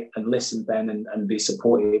try and listen, Ben, and be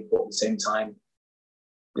supportive, but at the same time,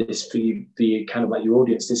 this for you kind of like your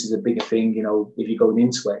audience, this is a bigger thing, if you're going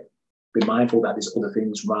into it, be mindful that there's other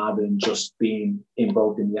things rather than just being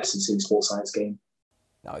involved in the S&C Sports Science game.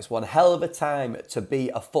 Now, it's one hell of a time to be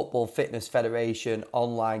a Football Fitness Federation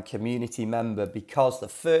online community member, because the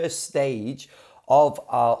first stage of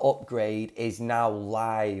our upgrade is now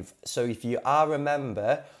live. So if you are a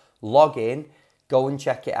member, log in, go and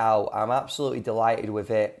check it out. I'm absolutely delighted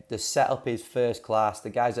with it. The setup is first class.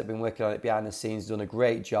 The guys that have been working on it behind the scenes have done a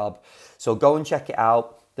great job. So go and check it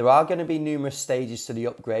out. There are going to be numerous stages to the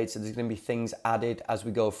upgrade, so there's going to be things added as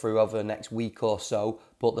we go through over the next week or so,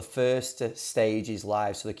 but the first stage is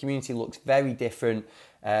live, so the community looks very different,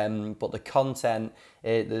 but the content,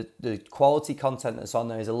 the quality content that's on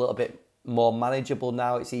there is a little bit more manageable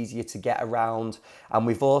now. It's easier to get around, and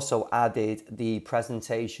we've also added the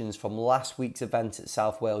presentations from last week's event at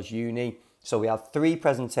South Wales Uni. So we had 3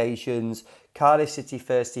 presentations: Cardiff City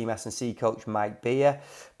first team S&C coach Mike Beer,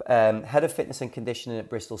 head of fitness and conditioning at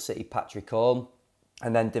Bristol City Patrick Orme,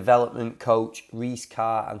 and then development coach Reece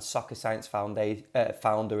Carr and Soccer Science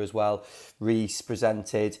founder as well, Reece,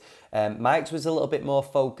 presented. Mike's was a little bit more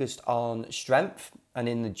focused on strength and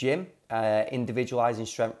in the gym, individualising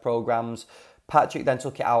strength programs. Patrick then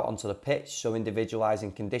took it out onto the pitch, so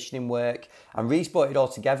individualising conditioning work. And Reece brought it all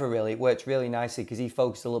together, really. It worked really nicely because he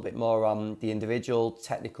focused a little bit more on the individual,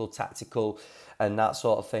 technical, tactical, and that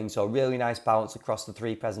sort of thing. So really nice balance across the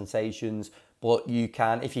 3 presentations. But you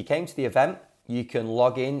can, if you came to the event, you can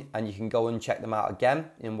log in and you can go and check them out again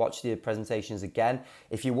and watch the presentations again.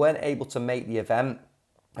 If you weren't able to make the event,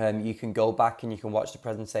 you can go back and you can watch the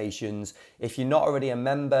presentations. If you're not already a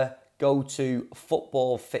member, go to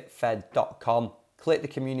footballfitfed.com, click the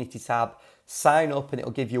community tab, sign up, and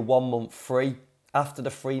it'll give you 1 month free. After the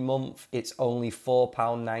free month, it's only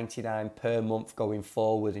 £4.99 per month going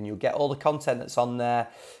forward, and you'll get all the content that's on there.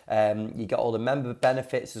 You get all the member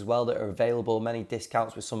benefits as well that are available, many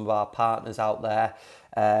discounts with some of our partners out there,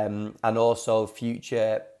 and also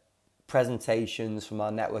future presentations from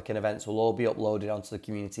our networking events will all be uploaded onto the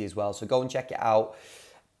community as well. So go and check it out,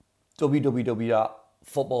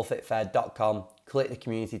 www.footballfitfed.com, click the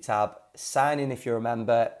community tab, sign in if you're a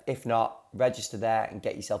member. If not, register there and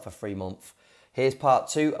get yourself a free month. Here's part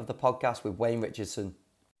 2 of the podcast with Wayne Richardson.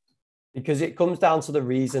 Because it comes down to the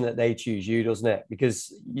reason that they choose you, doesn't it?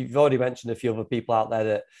 Because you've already mentioned a few other people out there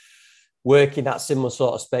that work in that similar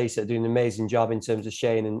sort of space that are doing an amazing job in terms of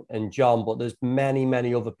Shane and John, but there's many,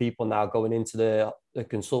 many other people now going into the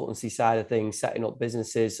consultancy side of things, setting up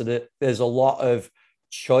businesses, so that there's a lot of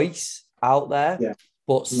choice out there. Yeah.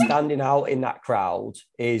 But standing out in that crowd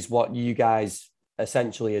is what you guys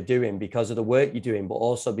essentially are doing, because of the work you're doing, but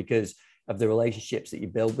also because of the relationships that you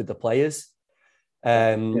build with the players.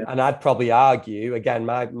 And I'd probably argue, again,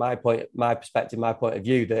 my perspective, my point of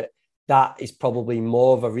view, that is probably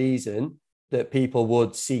more of a reason that people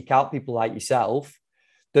would seek out people like yourself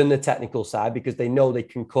than the technical side, because they know they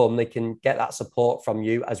can come, they can get that support from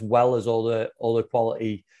you, as well as all the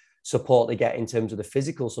quality support they get in terms of the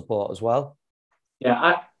physical support as well.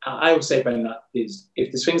 Yeah, I would say, Ben, that is,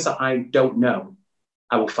 if there's things that I don't know,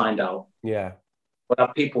 I will find out. Yeah. But I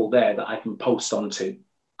have people there that I can post onto.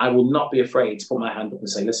 I will not be afraid to put my hand up and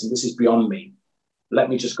say, listen, this is beyond me. Let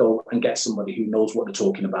me just go and get somebody who knows what they're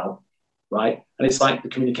talking about, right? And it's like the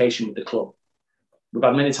communication with the club. We've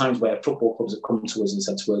had many times where football clubs have come to us and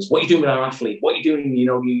said to us, what are you doing with our athlete? What are you doing?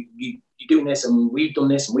 You're doing this, and we've done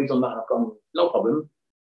this, and we've done that. And I've gone, no problem.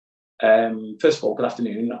 First of all, good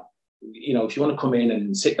afternoon. If you want to come in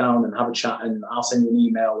and sit down and have a chat, and I'll send you an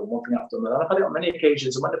email and one thing after another. I've had it on many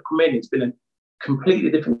occasions, and when they've come in, it's been a completely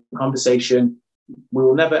different conversation. We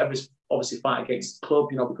will never ever obviously fight against the club,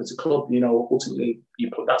 because the club, ultimately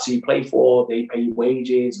that's who you play for. They pay you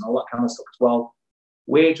wages and all that kind of stuff as well.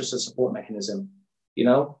 We're just a support mechanism,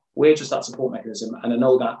 we're just that support mechanism. And I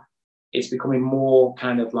know that it's becoming more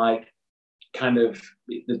kind of like kind of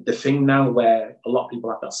the thing now where a lot of people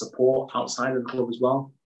have that support outside of the club as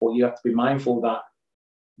well. But you have to be mindful that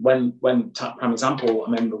when prime example,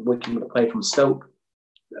 I remember working with a player from Stoke.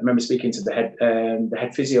 I remember speaking to the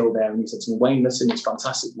head physio there, and he said to me, Wayne, listen, it's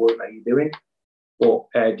fantastic work that you're doing, but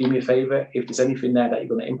do me a favour, if there's anything there that you're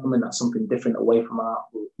going to implement that's something different away from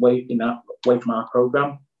our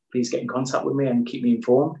program, please get in contact with me and keep me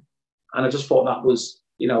informed. And I just thought that was,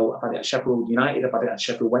 I've had it at Sheffield United, I've had it at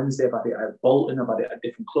Sheffield Wednesday, I've had it at Bolton, I've had it at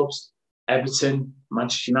different clubs, Everton,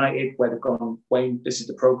 Manchester United, where they've gone, Wayne, this is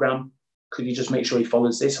the program. Could you just make sure he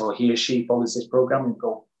follows this, or he or she follows this program? And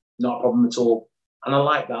go, not a problem at all. And I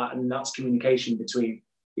like that. And that's communication between,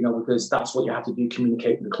 because that's what you have to do,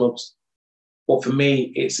 communicate with the clubs. But for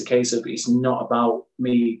me, it's a case of, it's not about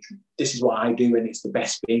me. This is what I do and it's the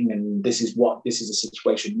best thing. And this is a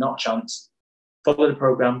situation, not chance. Follow the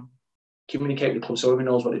program, communicate with the club so everyone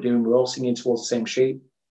knows what they're doing. We're all singing towards the same sheet.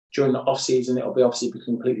 During the off season, it'll be obviously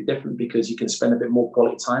completely different because you can spend a bit more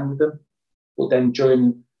quality time with them. But then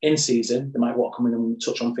during in season, they might want to come in and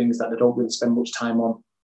touch on things that they don't really spend much time on.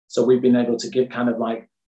 So we've been able to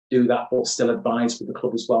do that, but still advise with the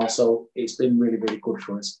club as well. So it's been really, really good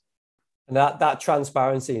for us. And that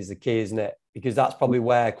transparency is the key, isn't it? Because that's probably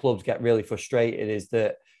where clubs get really frustrated, is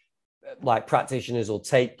that like practitioners will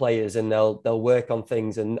take players and they'll work on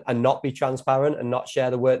things and not be transparent and not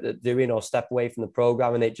share the work that they're doing or step away from the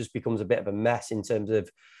program. And it just becomes a bit of a mess in terms of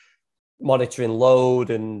monitoring load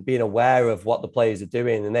and being aware of what the players are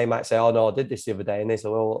doing. And they might say, oh no, I did this the other day. And they say,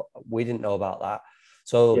 well, we didn't know about that.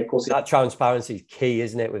 So yeah, that transparency is key,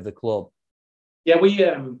 isn't it, with the club? Yeah, we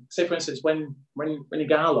say for instance, when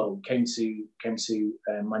Ighalo came to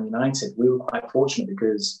Man United, we were quite fortunate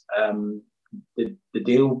because the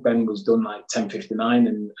deal then was done like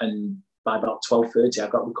 10:59, and by about 12:30, I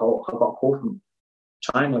got a call from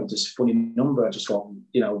China, just funny number. I just thought,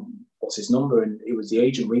 what's his number? And it was the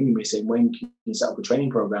agent ringing me saying, Wayne, can you set up a training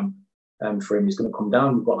program for him? He's going to come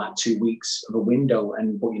down. We've got like 2 weeks of a window,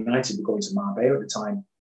 but United were going to Marbella at the time.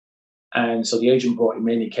 And so the agent brought him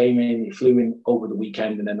in. He came in. He flew in over the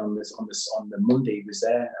weekend, and then on the Monday he was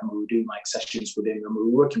there, and we were doing like sessions with him, and we were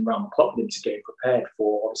working around the clock with him to get him prepared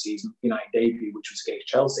for obviously his United debut, which was against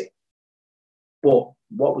Chelsea. But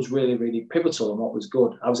what was really, really pivotal and what was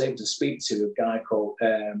good, I was able to speak to a guy called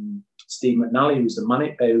Steve McNally, who's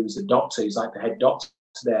the doctor, who's like the head doctor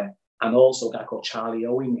there, and also a guy called Charlie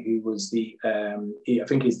Owen, who was the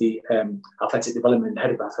athletic development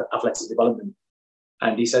head of athletic development,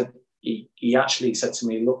 and he actually said to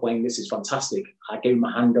me, look, Wayne, this is fantastic. I gave him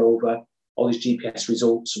a handover, all his GPS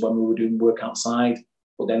results when we were doing work outside,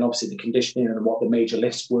 but then obviously the conditioning and what the major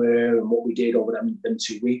lifts were and what we did over them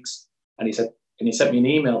 2 weeks. And he sent me an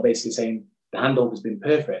email basically saying the handover has been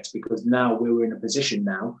perfect because now we were in a position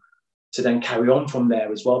now to then carry on from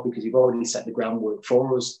there as well, because you've already set the groundwork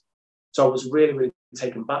for us. So I was really, really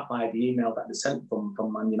taken back by the email that they sent from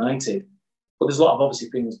Man United. But there's a lot of obviously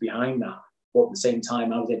things behind that. But at the same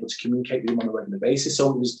time, I was able to communicate with him on a regular basis.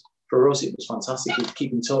 So for us, it was fantastic. We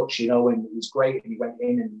keep in touch, and it was great. And he went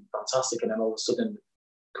in and fantastic. And then all of a sudden,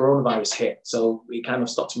 coronavirus hit. So we kind of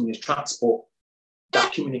stopped him in his tracks. But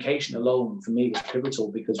that communication alone for me was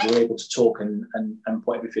pivotal because we were able to talk and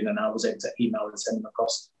put everything. And I was able to email and send him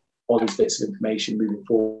across all these bits of information moving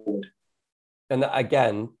forward. And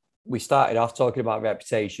again, we started off talking about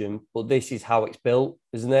reputation, but this is how it's built,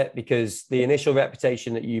 isn't it? Because the initial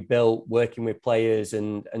reputation that you built working with players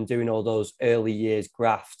and doing all those early years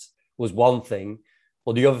graft was one thing.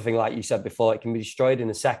 But the other thing, like you said before, it can be destroyed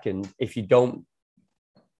in a second if you don't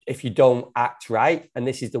act right. And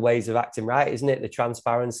this is the ways of acting right, isn't it? The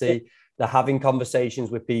transparency, the having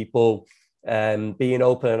conversations with people, being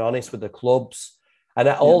open and honest with the clubs. And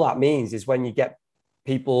all that means is when you get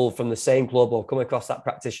people from the same club or come across that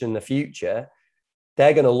practitioner in the future,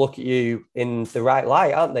 they're going to look at you in the right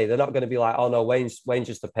light, aren't they? They're not going to be like, oh no, Wayne's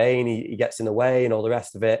just a pain, he gets in the way and all the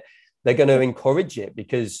rest of it. They're going to encourage it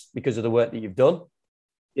because of the work that you've done.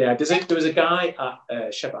 Yeah, there was a guy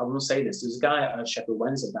at Sheffield, I want to say this, there's a guy at Sheffield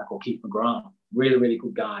Wednesday called Keith McGrath, really, really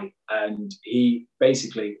good guy. And he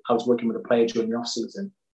basically, I was working with a player during the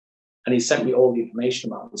off-season, and he sent me all the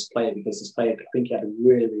information about this player because this player, I think he had a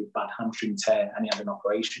really bad hamstring tear and he had an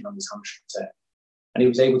operation on his hamstring tear. And he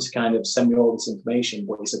was able to kind of send me all this information.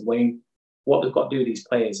 But he said, Wayne, what they've got to do, these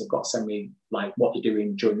players, they've got to send me like what they're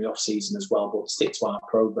doing during the off season as well, but stick to our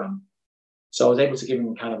program. So I was able to give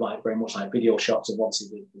him kind of like very much like video shots of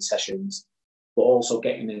obviously the sessions, but also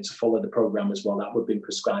getting them to follow the program as well. That would have been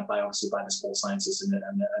prescribed by obviously by the sports scientists and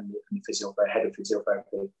the head of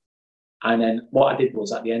physiotherapy. And then what I did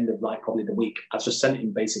was at the end of like probably the week, I just sent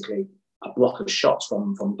him basically a block of shots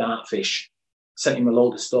from Dartfish sent him a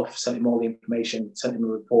load of stuff, sent him all the information, sent him a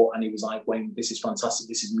report, and he was like, Wayne, this is fantastic.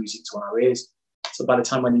 This is music to our ears. So by the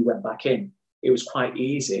time when he went back in, it was quite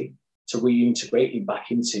easy to reintegrate him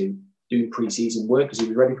back into doing pre-season work because he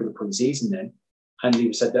was ready for the pre-season then. And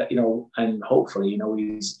he said that, and hopefully,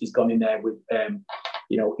 he's gone in there with,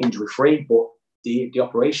 injury-free, but the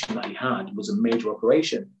operation that he had was a major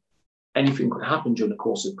operation. Anything could happen during the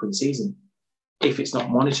course of pre-season if it's not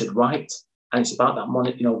monitored right. And it's about that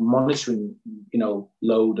monitoring,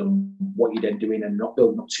 load and what you're then doing and not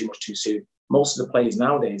building up too much too soon. Most of the players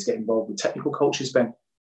nowadays get involved with technical coaches, Ben.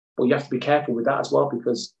 But you have to be careful with that as well,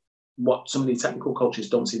 because what some of the technical coaches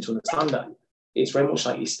don't seem to understand that it's very much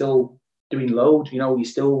like you're still doing load, you're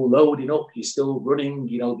still loading up, you're still running,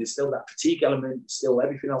 there's still that fatigue element, still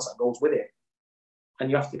everything else that goes with it. And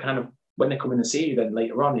you have to kind of, when they come in and see you then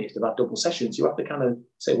later on, if they've had double sessions, you have to kind of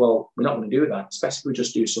say, well, we're not going to do that, especially if we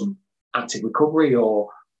just do some active recovery or,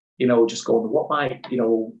 just go on the watt bike,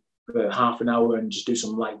 for half an hour and just do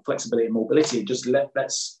some like flexibility and mobility. Just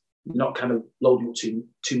let's not kind of load up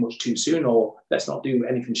too much too soon, or let's not do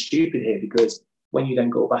anything stupid here, because when you then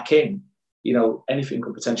go back in, anything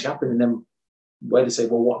could potentially happen. And then where they say,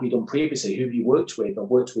 well, what have you done previously? Who have you worked with? I've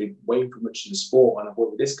worked with Wayne from Richardson Sport and I've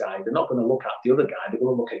worked with this guy. They're not going to look at the other guy. They're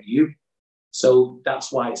going to look at you. So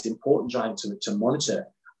that's why it's important trying to monitor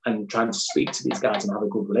and trying to speak to these guys and have a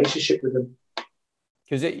good relationship with them.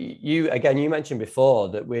 Because you mentioned before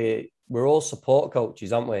that we're all support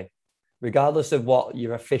coaches, aren't we? Regardless of what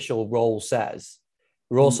your official role says,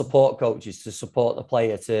 we're all support coaches to support the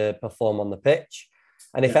player to perform on the pitch.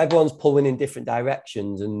 And if everyone's pulling in different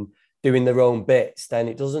directions and doing their own bits, then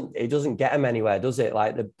it doesn't get them anywhere, does it?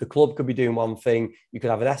 Like the club could be doing one thing, you could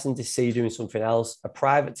have an S&DC doing something else, a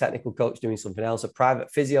private technical coach doing something else, a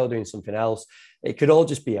private physio doing something else. It could all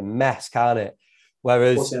just be a mess, can't it?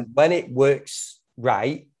 Whereas when it works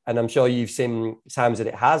right, and I'm sure you've seen times that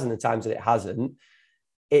it has and the times that it hasn't,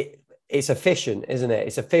 it's efficient, isn't it?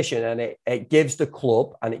 It's efficient, and it gives the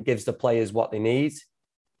club and it gives the players what they need.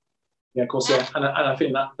 Yeah, of course, yeah. And I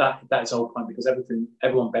think that is the whole point, because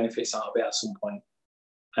everyone benefits out of it at some point.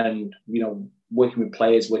 And, working with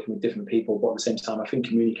players, working with different people, but at the same time, I think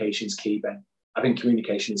communication is key, Ben. I think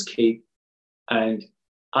communication is key. And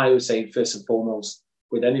I would say, first and foremost,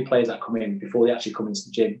 with any players that come in, before they actually come into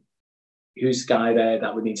the gym, who's the guy there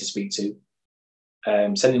that we need to speak to?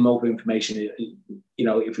 Send him over information,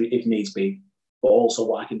 if needs be. But also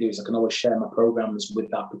what I can do is I can always share my programs with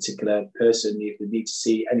that particular person if they need to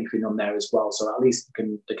see anything on there as well. So at least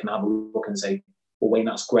they can have a look and say, well, Wayne,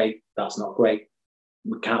 that's great. That's not great.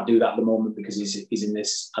 We can't do that at the moment because he's in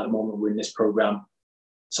this, at the moment we're in this program.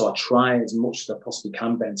 So I try as much as I possibly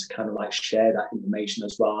can, Ben, to kind of like share that information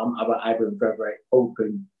as well. I'm a very, very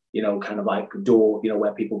open, kind of like door,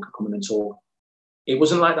 where people could come in and talk. It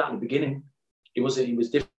wasn't like that at the beginning. It was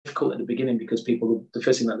difficult at the beginning because people, the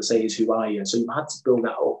first thing that they say is, who are you? So you had to build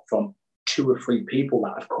that up from 2 or 3 people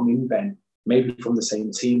that have come in, Ben, maybe from the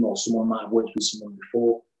same team, or someone might have worked with someone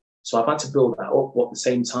before. So I've had to build that up. But at the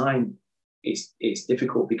same time, it's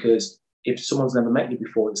difficult because if someone's never met you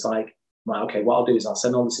before, it's like, right, okay, what I'll do is I'll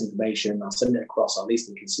send all this information, I'll send it across, at least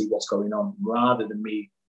they can see what's going on, rather than me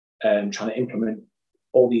trying to implement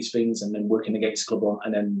all these things and then working against the club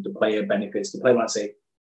and then the player benefits. The player might say,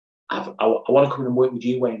 I want to come and work with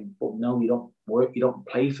you, Wayne, but no, you don't work, you don't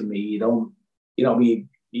play for me, you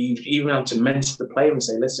even have to mentor the player and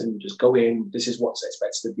say, listen, just go in, this is what's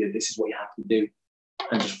expected of you, this is what you have to do,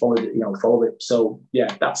 and just follow it. So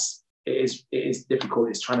yeah, it is difficult.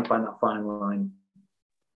 It's trying to find that fine line.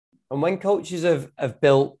 And when coaches have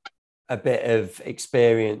built a bit of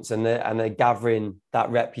experience and they're gathering that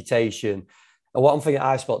reputation, and one thing that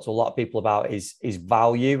I've spoken to a lot of people about is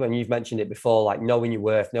value. And you've mentioned it before, like knowing your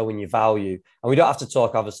worth, knowing your value. And we don't have to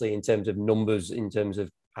talk, obviously, in terms of numbers, in terms of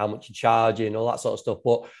how much you're charging, all that sort of stuff.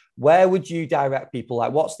 But where would you direct people?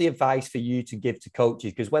 Like, what's the advice for you to give to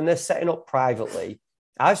coaches? Because when they're setting up privately,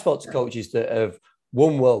 I've spoken to coaches that have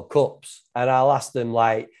won World Cups, and I'll ask them,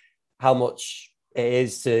 like, how much it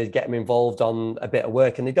is to get them involved on a bit of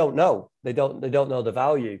work, and they don't know. They don't know the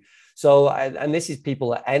value. So, and this is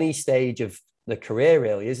people at any stage of the career,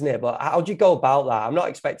 really, isn't it? But how do you go about that? I'm not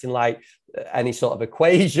expecting like any sort of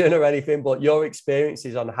equation or anything, but your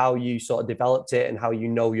experiences on how you sort of developed it and how you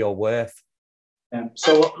know your worth.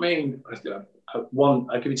 So I mean,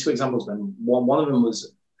 I'll give you 2 examples. Then one of them was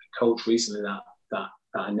a coach recently that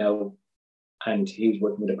I know, and he was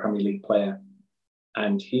working with a Premier League player,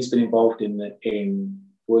 and he's been involved in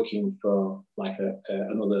working for like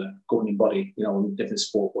another governing body, in a different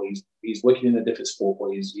sport, but he's working in a different sport,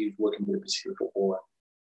 but he's working with a particular footballer.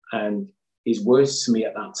 And his words to me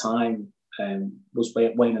at that time was,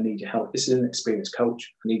 Wayne, I need your help. This is an experienced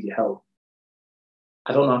coach. I need your help.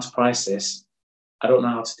 I don't know how to price this. I don't know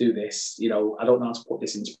how to do this. I don't know how to put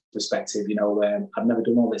this into perspective. I've never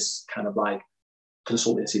done all this kind of like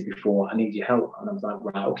consultancy before. I need your help. And I was like,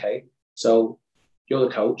 right, okay. So you're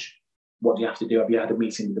the coach. What do you have to do? Have you had a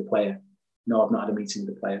meeting with the player? No, I've not had a meeting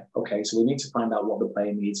with the player. Okay, so we need to find out what the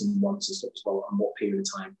player needs and wants and stuff as well, and what period of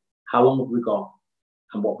time. How long have we got,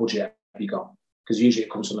 and what budget have you got? Because usually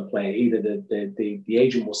it comes from the player. Either the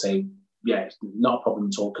agent will say, yeah, not a problem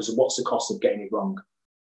at all, because what's the cost of getting it wrong?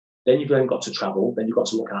 Then you've then got to travel. Then you've got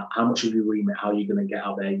to look at how much of your remit, how you're going to get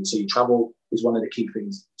out there. So your travel is one of the key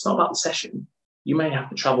things. It's not about the session. You may have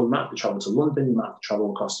to travel. You might have to travel to London. You might have to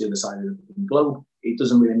travel across the other side of the globe. It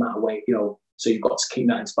doesn't really matter where, so you've got to keep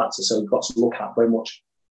that into factor. So you've got to look at very much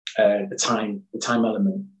the time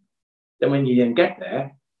element. Then when you then get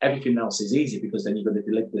there, everything else is easy because then you're going to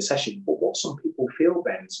deliver the session. But what some people feel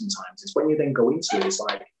then sometimes is when you then go into it, it's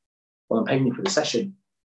like, well, I'm paying you for the session.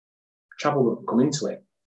 Travel won't come into it.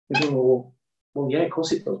 You think, well, yeah, of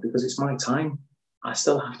course it does, because it's my time. I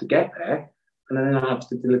still have to get there, and then I have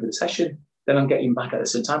to deliver the session. Then I'm getting back at the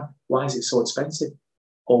same time. Why is it so expensive?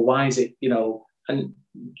 Or why is it, and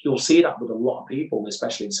you'll see that with a lot of people,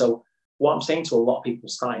 especially. So what I'm saying to a lot of people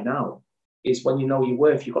starting out is when you know your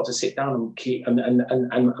worth, you've got to sit down and keep and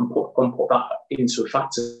put that into a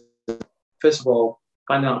factor. First of all,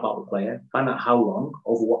 find out about the player, find out how long,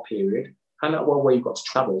 over what period, find out where you've got to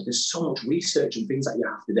travel. There's so much research and things that you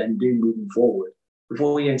have to then do moving forward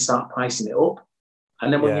before you then start pricing it up.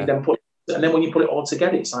 And then when you then when you put it all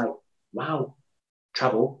together, it's like, wow,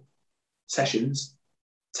 travel, sessions,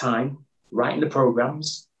 time, writing the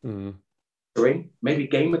programs, maybe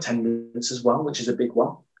game attendance as well, which is a big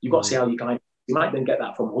one. You've got to see how you might then get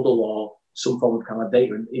that from Huddle or some form of kind of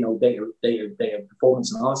data, data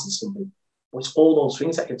performance analysis, something. But it's all those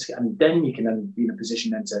things that and then you can then be in a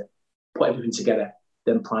position then to put everything together,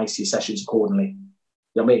 then price your sessions accordingly.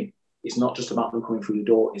 You know what I mean? It's not just about them coming through your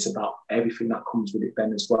door, it's about everything that comes with it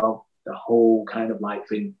then as well. The whole kind of like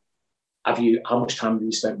thing. How much time have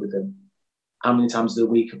you spent with them? How many times of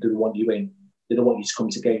the week do they want you in? Do they want you to come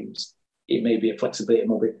to games? It may be a flexibility,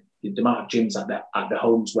 the amount of gyms at the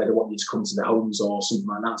homes where they want you to come to the homes or something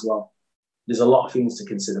like that as well. There's a lot of things to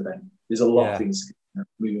consider, Ben. There's a lot of things to consider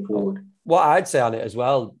moving forward. What I'd say on it as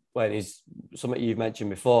well, Wayne, is something you've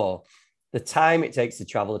mentioned before. The time it takes to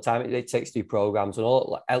travel, the time it takes to do programs, and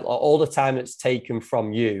all the time that's taken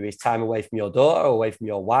from you is time away from your daughter, away from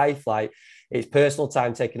your wife. Like, it's personal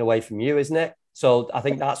time taken away from you, isn't it? So I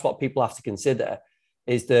think that's what people have to consider,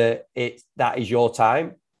 is that that is your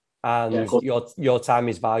time, and your time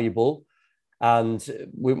is valuable. And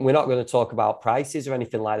we're not going to talk about prices or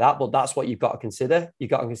anything like that, but that's what you've got to consider.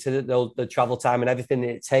 You've got to consider the travel time and everything that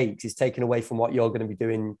it takes is taken away from what you're going to be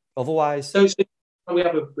doing otherwise. So we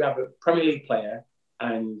have a Premier League player,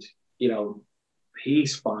 and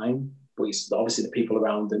he's fine, but it's obviously the people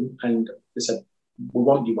around him. And they said, "We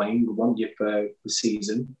want you, Wayne. We want you for the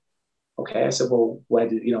season." Okay, I said, "Well, where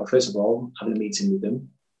do first of all, having a meeting with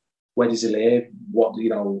them. Where does he live? What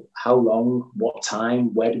how long? What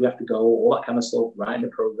time? Where do we have to go? All that kind of stuff. Writing the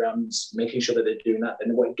programs, making sure that they're doing that.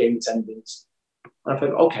 Then what game attendance." And I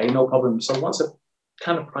thought, okay, no problem. So once I've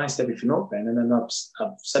kind of priced everything up, then, and then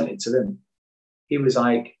I've sent it to them.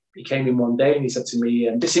 He came in one day and he said to me,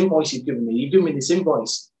 "This invoice you've given me, you give me this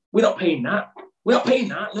invoice. We're not paying that. We're not paying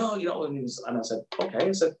that. No, And I said, okay.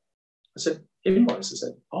 I said, invoice. I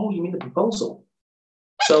said, oh, you mean the proposal?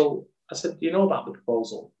 So I said, do you know about the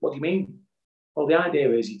proposal? What do you mean? Well, the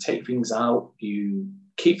idea is you take things out, you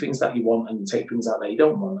keep things that you want, and you take things out that you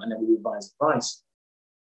don't want, and then we revise the price.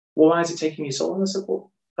 Well, why is it taking you so long? I said,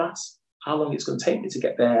 well, that's how long it's going to take me to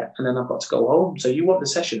get there, and then I've got to go home. So you want the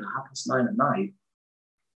session at 9:30 at night.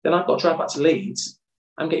 Then I've got to drive back to Leeds.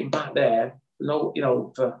 I'm getting back there,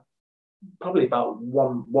 for probably about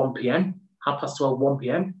 1 p.m., 12:30, 1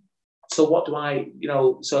 p.m. So what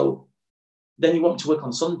do so then you want me to work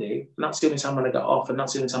on Sunday, and that's the only time when I get off, and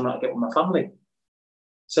that's the only time I get with my family.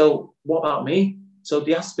 So what about me? So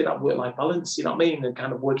there has to be that work-life balance, you know what I mean? And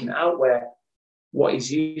kind of working it out where what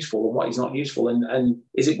is useful and what is not useful, and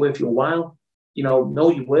is it worth your while?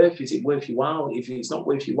 Know your worth. Is it worth your while? If it's not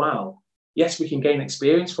worth your while, yes, we can gain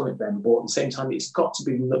experience from it then, but at the same time, you've got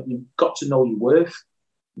to know your worth.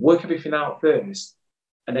 Work everything out first,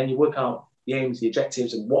 and then you work out the aims, the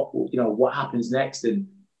objectives, and what happens next. And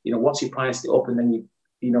once you priced it up, and then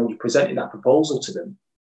you presented that proposal to them,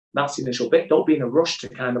 that's the initial bit. Don't be in a rush to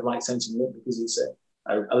kind of like send them up because it's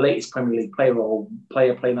a latest Premier League player or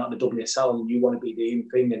player playing out in the WSL, and you want to be the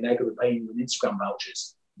thing, and they're going to be paying you with Instagram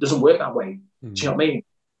vouchers. It doesn't work that way. Do you know what I mean?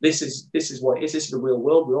 this is what it is. This is the real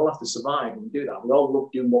world. We all have to survive and do that. We all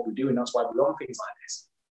love doing what we do, and that's why we run things like this.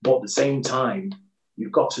 But at the same time,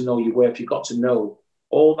 you've got to know your worth. You've got to know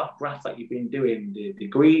all that graft that you've been doing, the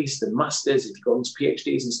degrees, the masters, if you go into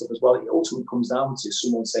PhDs and stuff as well. It ultimately comes down to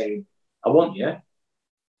someone saying, I want you,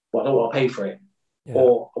 but I don't want to pay for it. Yeah.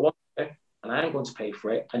 Or I want you, and I am going to pay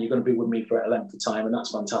for it, and you're going to be with me for a length of time, and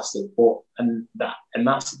that's fantastic. And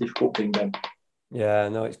that's the difficult thing then. Yeah,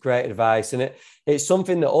 no, it's great advice. And it's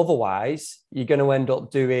something that otherwise you're going to end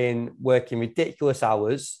up working ridiculous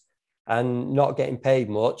hours and not getting paid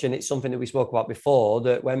much. And it's something that we spoke about before,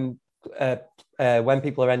 that when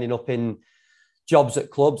people are ending up in jobs at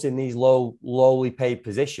clubs in these lowly paid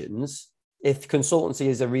positions, if consultancy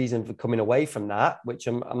is a reason for coming away from that, which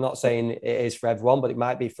I'm not saying it is for everyone, but it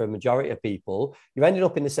might be for a majority of people, you're ending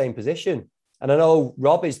up in the same position. And I know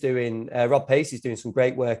Rob Pace is doing some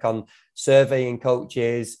great work on surveying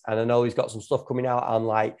coaches. And I know he's got some stuff coming out on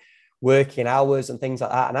like working hours and things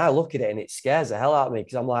like that. And I look at it and it scares the hell out of me,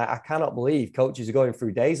 because I'm like, I cannot believe coaches are going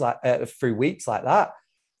through through weeks like that.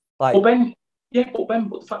 Like, but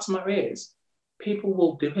the fact of the matter is, people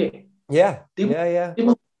will do it. Yeah. They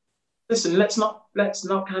will. Listen, let's not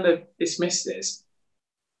kind of dismiss this.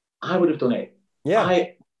 I would have done it.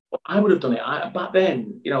 Yeah. I would have done it. Back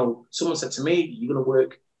then, someone said to me, you're going to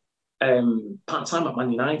work part-time at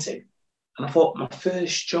Man United. And I thought, my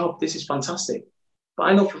first job, this is fantastic. But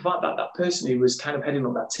I know for a fact that that person who was kind of heading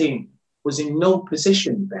up that team was in no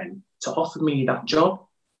position then to offer me that job,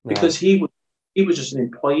 because he was just an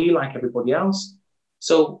employee like everybody else.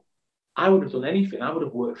 So I would have done anything. I would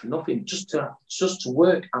have worked for nothing just to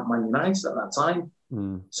work at Man United at that time.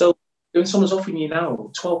 So when someone's offering you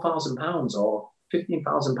now £12,000 or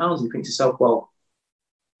 £15,000, you think to yourself, well,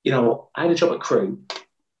 I had a job at Crewe.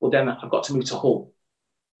 Well, then I've got to move to Hull.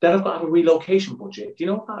 Then I've got to have a relocation budget. Do you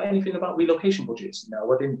know anything about relocation budgets?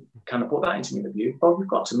 No, I didn't kind of put that into my review. Well, we've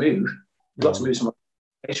got to move. We've got to move some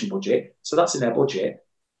relocation budget. So that's in their budget.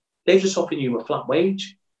 They've just offered you a flat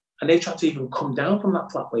wage. And they've tried to even come down from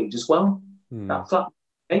that flat wage as well. That flat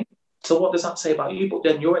wage. So what does that say about you? But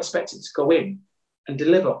then you're expected to go in and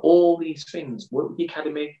deliver all these things, work with the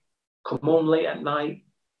academy, come home late at night,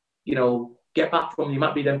 get back from, you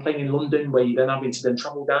might be then playing in London, where you're then having to then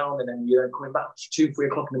travel down, and then you're then coming back 2-3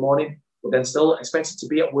 o'clock in the morning, but then still expected to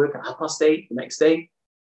be at work at 8:30 the next day.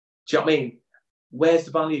 Do you know what I mean? Where's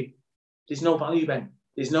the value? There's no value then.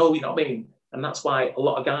 There's no, you know what I mean? And that's why a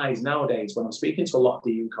lot of guys nowadays, when I'm speaking to a lot of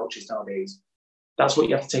the young coaches nowadays, that's what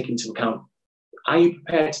you have to take into account. Are you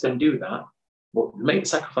prepared to then do that? But make the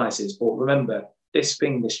sacrifices. But remember, this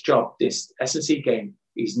job, this S&C game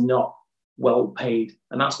is not well paid.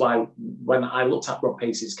 And that's why when I looked at Rob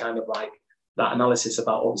Pace's kind of like that analysis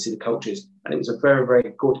about obviously the coaches, and it was a very,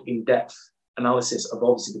 very good in-depth analysis of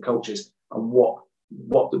obviously the coaches and what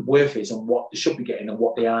the worth is and what they should be getting and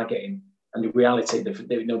what they are getting. And the reality,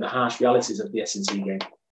 the harsh realities of the S&C game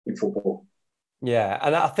in football. Yeah,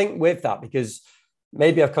 and I think with that, because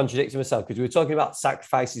maybe I've contradicted myself, because we were talking about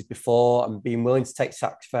sacrifices before and being willing to take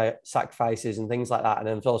sacrifices and things like that. And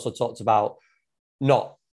then I've also talked about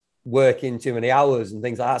not working too many hours and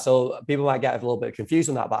things like that. So people might get a little bit confused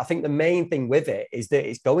on that. But I think the main thing with it is that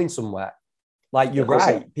it's going somewhere. Like, you're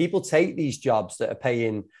right. People take these jobs that are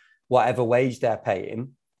paying whatever wage they're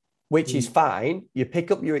paying, which is fine. You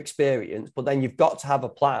pick up your experience, but then you've got to have a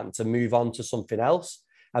plan to move on to something else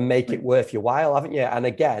and make it worth your while, haven't you? And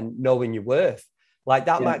again, knowing your worth. Like,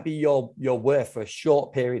 that might be your worth for a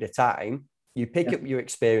short period of time. You pick up your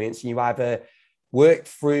experience and you either work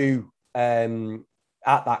through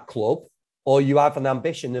at that club, or you have an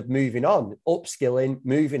ambition of moving on, upskilling,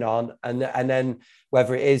 moving on. And then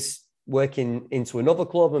whether it is working into another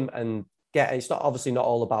club and it's not obviously not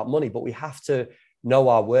all about money, but we have to know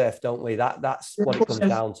our worth, don't we? That's what it comes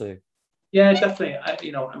down to. Yeah, definitely.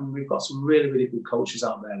 And we've got some really, really good coaches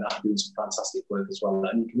out there that are doing some fantastic work as well.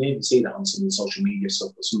 And you can even see that on some of the social media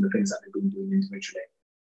stuff, some of the things that they've been doing individually.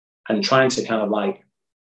 And trying to kind of like,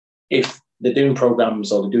 if they're doing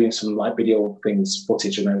programs or they're doing some like video things,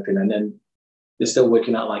 footage and everything, and then they're still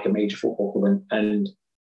working at like a major football club. And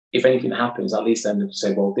if anything happens, at least then they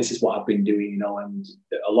say, well, this is what I've been doing, and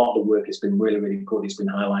a lot of the work has been really, really good. It's been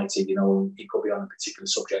highlighted, it could be on a particular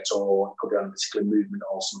subject or it could be on a particular movement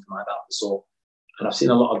or something like that. So, and I've seen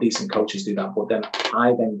a lot of decent coaches do that, but then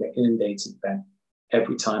I then get inundated then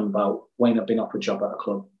every time about when I've been offered a job at a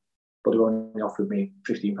club, but they've only offered me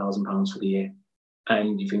 £15,000 for the year.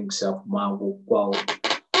 And you think to yourself, wow, well,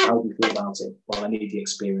 how do you feel about it? Well, I need the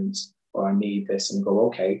experience, or I need this, and go,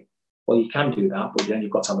 okay. Well, you can do that, but then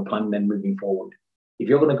you've got to have a plan then moving forward. If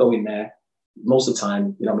you're going to go in there most of the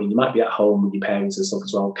time, you know, I mean, you might be at home with your parents and stuff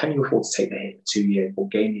as well. Can you afford to take the hit for 2 years,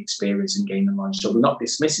 but gain the experience and gain the knowledge? So we're not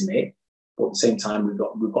dismissing it, but at the same time,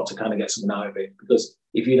 we've got to kind of get something out of it. Because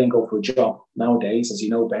if you then go for a job nowadays, as you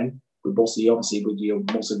know, Ben, with mostly obviously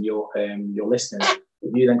with most of your listeners,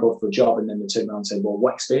 if you then go for a job and then they turn around and say, well,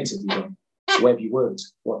 what experience have you done? Where have you worked?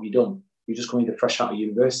 What have you done? You just come either fresh out of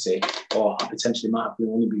university, or I potentially might have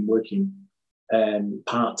only been working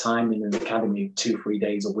part-time in an academy 2-3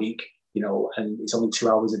 days a week, you know, and it's only 2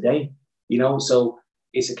 hours a day, you know. So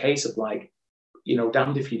it's a case of like, you know,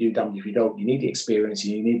 damned if you do, damned if you don't. You need the experience,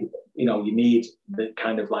 you need the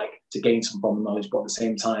kind of like to gain some form of knowledge, but at the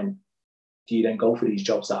same time, do you then go for these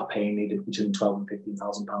jobs that are paying either between £12,000 and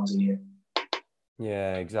 £15,000 a year?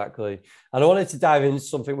 Yeah, exactly. And I wanted to dive into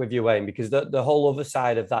something with you, Wayne, because the whole other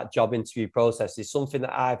side of that job interview process is something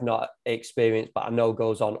that I've not experienced, but I know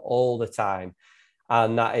goes on all the time.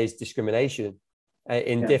 And that is discrimination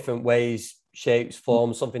in different ways, shapes,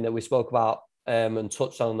 forms, something that we spoke about and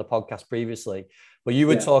touched on the podcast previously. But you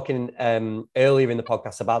were talking earlier in the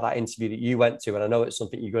podcast about that interview that you went to. And I know it's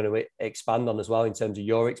something you're going to expand on as well in terms of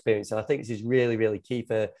your experience. And I think this is really, really key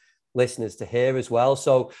for listeners to hear as well.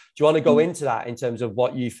 So do you want to go into that in terms of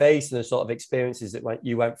what you faced and the sort of experiences that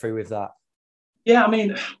you went through with that? Yeah, I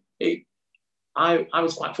mean, I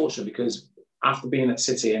was quite fortunate because after being at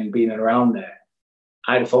City and being around there,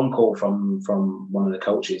 I had a phone call from one of the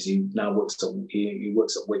coaches. He now works at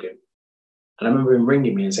Wigan, and I remember him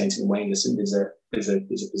ringing me and saying to me, Wayne, listen, there's a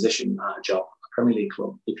position at a job, a Premier League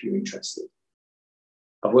club, if you're interested.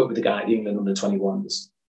 I've worked with the guy at the England under-21s.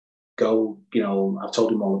 Go, you know, I've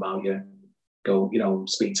told him all about you. Go, you know,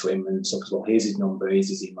 speak to him and stuff as well. Here's his number, here's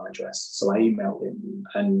his email address. So I emailed him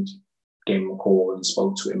and gave him a call and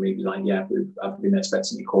spoke to him. He'd be like, yeah, I've been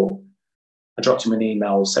expecting your call. I dropped him an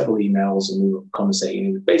email, several emails, and we were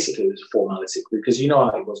conversating. Basically, it was a formality because you know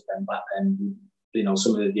how it was then back then. You know,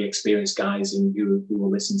 some of the experienced guys and you who will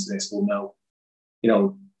listen to this will know, you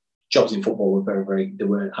know, jobs in football were very, they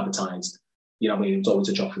weren't advertised. You know, I mean, it was always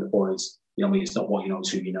a job for the boys. You know, I mean, it's not what you know, it's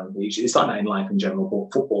who you know. It's like that in life in general,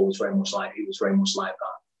 but football was very much like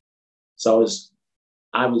that. So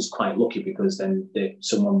I was quite lucky because then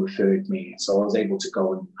someone referred me, so I was able to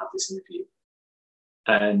go and have this interview.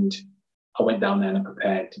 And I went down there and I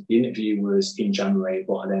prepared. The interview was in January,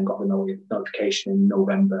 but I then got the notification in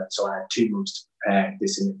November. So I had 2 months to prepare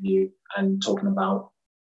this interview and talking about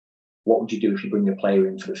what would you do if you bring a player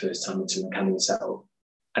in for the first time into an academy setup.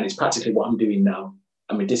 And it's practically what I'm doing now.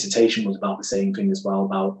 And my dissertation was about the same thing as well,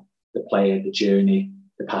 about the player, the journey,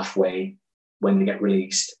 the pathway, when they get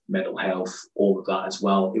released, mental health, all of that as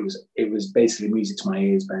well. It was basically music to my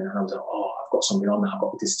ears, Ben. And I was like, oh, I've got something on that. I've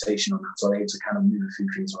got a dissertation on that. So I was able to kind of move a few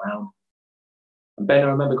things around. And Ben, I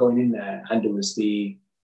remember going in there and there was the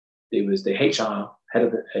HR, head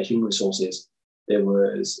of human resources. There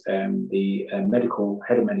was the medical,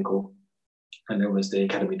 head of medical, and there was the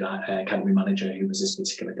academy manager who was this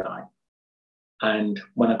particular guy. And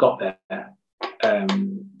when I got there,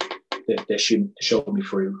 they showed me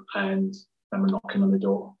through, and I remember knocking on the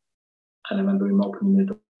door. And I remember him opening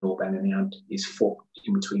the door, Ben, and he had his foot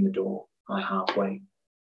in between the door, like halfway.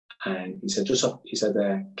 And he said,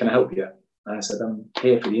 can I help you? And I said, I'm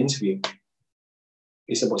here for the interview.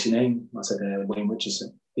 He said, what's your name? I said, Wayne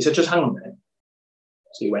Richardson. He said, just hang on a minute.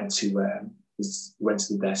 So he went to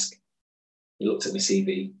the desk. He looked at my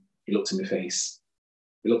CV. He looked at my face.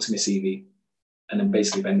 He looked at my CV. And then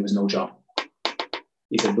basically, Ben, there was no job.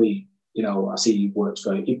 He said, I see you worked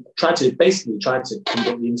for. He tried to conduct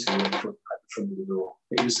the interview at the front of the door.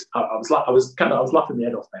 I was laughing my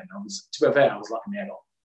head off, Ben. To be fair, I was laughing my head off.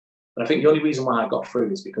 But I think the only reason why I got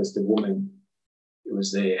through is because the woman, it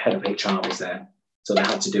was the head of HR, was there. So they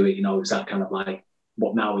had to do it, you know, it was that kind of like,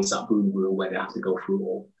 what now is that boom rule where they have to go through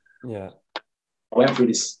all. Yeah. I went through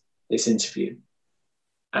this interview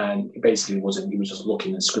and it basically he was just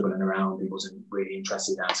looking and scribbling around. He wasn't really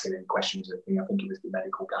interested in asking any questions. I think it was the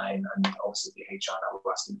medical guy and obviously the HR that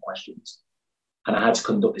were asking questions. And I had to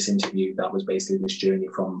conduct this interview that was basically this journey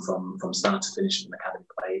from start to finish in an academy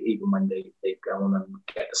play, even when they go on and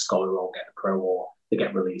get the scholar or get the pro or they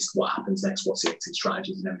get released, what happens next, what's the exit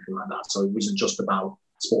strategies and everything like that. So it wasn't just about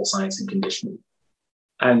sports science and conditioning.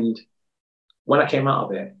 And when I came out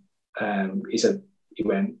of it, he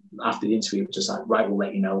went, after the interview, just like, right, we'll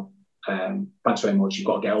let you know. Thanks very much. You've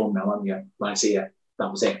got to get home now, haven't you? Right, see ya. That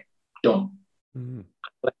was it. Done. Mm-hmm. I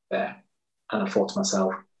left there and I thought to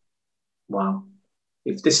myself, wow,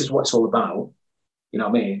 if this is what it's all about, you know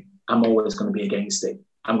what I mean? I'm always going to be against it.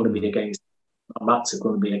 I'm going to be against it. I'm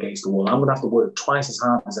going to be against the wall. I'm going to have to work twice as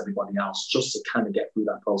hard as everybody else just to kind of get through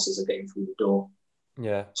that process of getting through the door.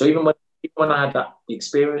 Yeah. So even when even when I had the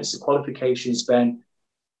experience, the qualifications, Ben,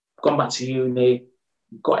 gone back to uni,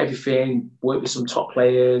 got everything, worked with some top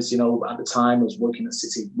players, at the time I was working at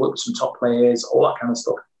City, worked with some top players, all that kind of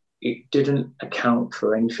stuff. It didn't account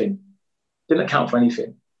for anything. Didn't account for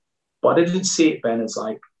anything. But I didn't see it, Ben, as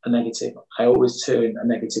like a negative. I always turn a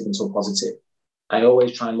negative into a positive. I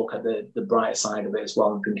always try and look at the bright side of it as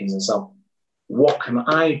well and thinking to myself, what can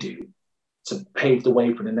I do to pave the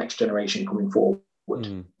way for the next generation coming forward?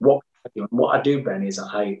 What I do, Ben, is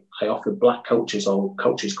I offer black coaches or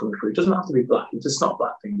coaches coming through. It doesn't have to be black. It's not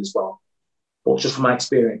black thing as well. But just from my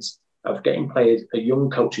experience of getting players, young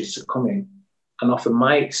coaches to come in and offer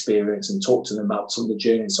my experience and talk to them about some of the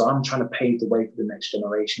journeys. So I'm trying to pave the way for the next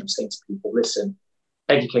generation of saying to people, listen,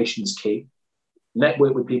 education is key.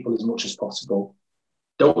 Network with people as much as possible.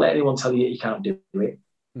 Don't let anyone tell you that you can't do it.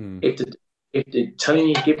 If they're telling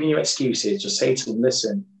you, giving you excuses, just say to them,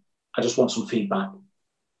 listen, I just want some feedback.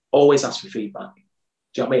 Always ask for feedback. Do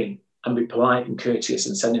you know what I mean? And be polite and courteous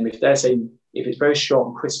and send them, if they're saying, if it's very short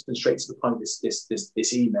and crisp and straight to the point,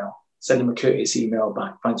 this email, send them a courteous email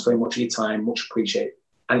back. Thanks very much for your time, much appreciated.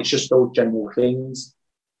 And it's just those general things.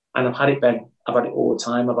 And I've had it, Ben. I've had it all the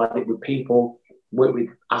time. I've had it with people, work with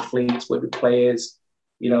athletes, work with players,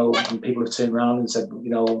 and people have turned around and said,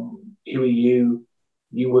 who are you?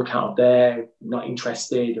 You work out there, not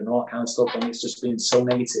interested, and all that kind of stuff. And it's just been so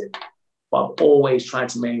negative. But I've always tried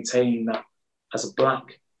to maintain that as a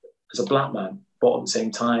black man, but at the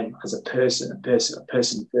same time, as a person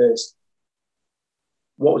first.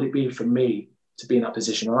 What would it be for me to be in that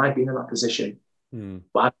position? Or I've been in that position.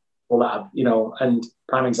 But all that, and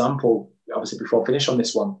prime example, obviously before I finish on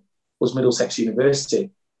this one, was Middlesex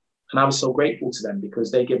University. And I was so grateful to them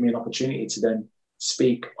because they gave me an opportunity to then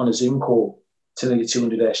speak on a Zoom call to nearly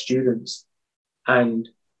 200 of their students. And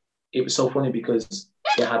it was so funny because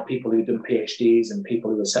they had people who'd done PhDs and people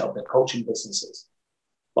who had set up their coaching businesses.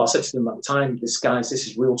 But I said to them at the time, this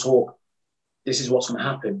is real talk. This is what's going to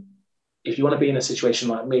happen. If you want to be in a situation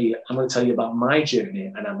like me, I'm going to tell you about my journey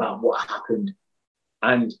and about what happened.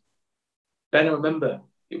 And then I remember,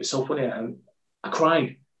 it was so funny, and I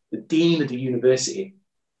cried. The dean of the university,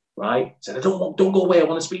 right, said, don't go away, I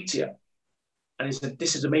want to speak to you. And he said,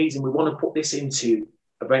 this is amazing. We want to put this into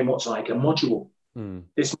a very much like a module.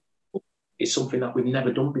 This is something that we've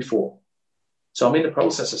never done before. So I'm in the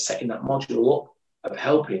process of setting that module up, of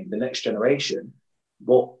helping the next generation.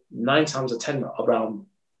 But 9 times out of 10 around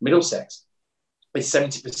Middlesex, it's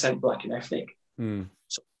 70% black and ethnic. So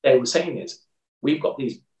what they were saying is, we've got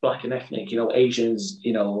these black and ethnic, Asians,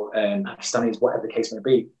 Pakistanis, whatever the case may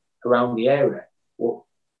be, around the area. Well,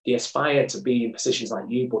 they aspire to be in positions like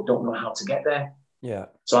you, but don't know how to get there. Yeah.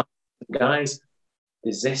 So, guys,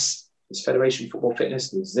 there's Federation Football Fitness,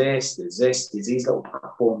 there's these little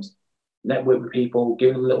platforms, network with people,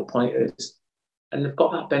 giving them little pointers, and they've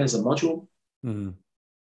got that Ben as a module. You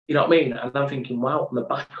know what I mean? And I'm thinking, wow, on the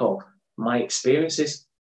back of my experiences.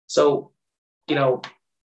 So, it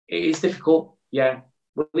is difficult. Yeah.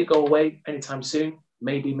 Will it go away anytime soon?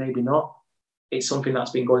 Maybe, maybe not. It's something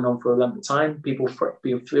that's been going on for a length of time. People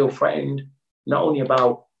feel threatened, not only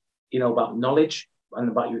about knowledge and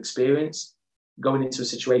about your experience, going into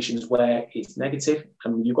situations where it's negative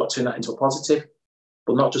and you've got to turn that into a positive,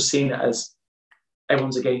 but not just seeing it as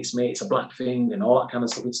everyone's against me, it's a black thing and all that kind of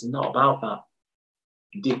stuff. It's not about that.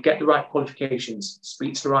 You get the right qualifications,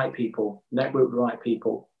 speak to the right people, network with the right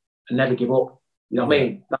people, and never give up. You know what I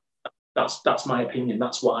mean? That's my opinion.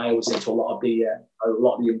 That's what I always say to a lot of the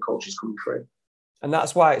young coaches coming through. And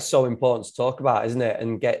that's why it's so important to talk about, isn't it?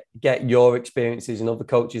 And get your experiences and other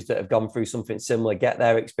coaches that have gone through something similar, get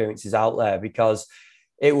their experiences out there, because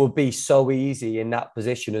it will be so easy in that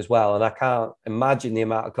position as well. And I can't imagine the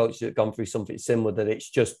amount of coaches that have gone through something similar that it's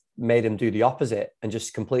just made them do the opposite and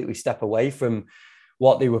just completely step away from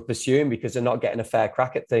what they were pursuing because they're not getting a fair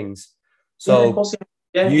crack at things. So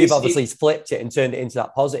you've obviously flipped it and turned it into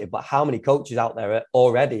that positive, but how many coaches out there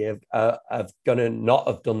already have gonna not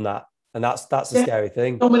have done that? And that's a scary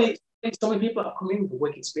thing. So many people that have come in with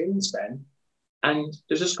work experience, Ben, and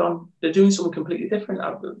they're doing something completely different.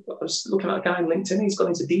 I was looking at a guy on LinkedIn, he's gone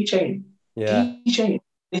into DJing. DJing.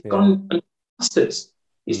 He's gone and masters.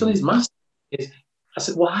 He's done his masters. I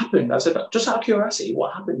said, what happened? I said, just out of curiosity,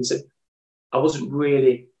 what happened? He said, I wasn't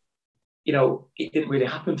really, it didn't really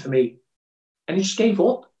happen for me. And he just gave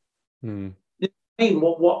up. You know what I mean?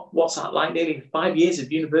 What's that like? Nearly 5 years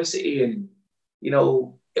of university and,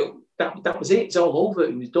 that was it. It's all over.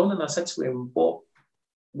 It was done. And I said to him, but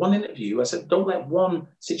one interview, I said, don't let one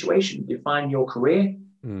situation define your career.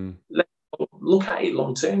 Look at it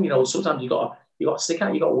long term. Sometimes you got to stick at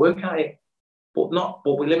it. You got to work at it. But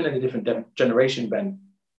we're living in a different generation, Ben.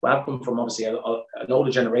 But I've come from obviously an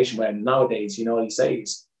older generation where nowadays, you know, you say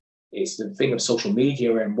it's the thing of social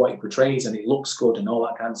media and what it portrays, and it looks good and all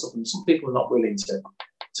that kind of stuff. And some people are not willing to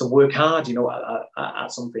work hard, you know,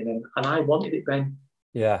 at something. And I wanted it, Ben.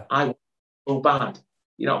 Yeah. I wanted it so bad.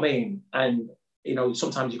 You know what I mean? And, you know,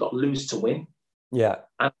 sometimes you've got to lose to win. Yeah.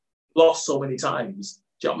 And I've lost so many times.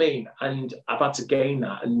 Do you know what I mean? And I've had to gain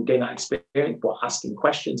that experience, but asking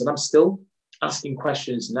questions. And I'm still asking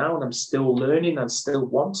questions now, and I'm still learning and still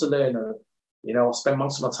want to learn. You know, I spend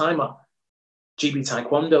most of my time at GB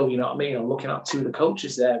Taekwondo, you know what I mean? I'm looking at two of the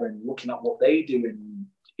coaches there and looking at what they do and,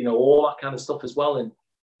 you know, all that kind of stuff as well. And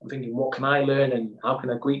I'm thinking, what can I learn and how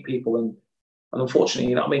can I greet people? And unfortunately,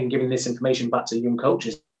 you know what I mean, giving this information back to young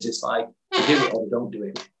coaches, it's like, they do it or they don't do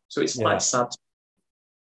it. So it's quite sad.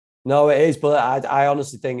 No, it is. But I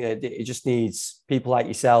honestly think it just needs people like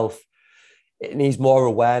yourself. It needs more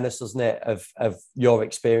awareness, doesn't it, of your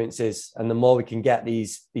experiences. And the more we can get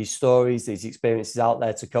these stories, these experiences out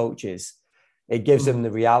there to coaches, it gives them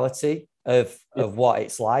the reality of what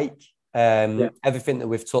it's like. Everything that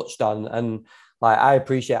we've touched on. And like, I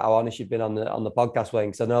appreciate how honest you've been on the podcast,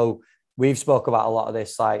 Wayne, because I know we've spoke about a lot of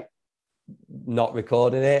this, like not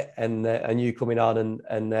recording it and you coming on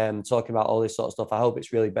and talking about all this sort of stuff. I hope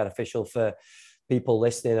it's really beneficial for people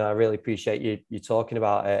listening. And I really appreciate you talking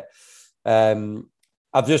about it.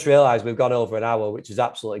 I've just realized we've gone over an hour, which is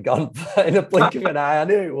absolutely gone in a blink of an eye. I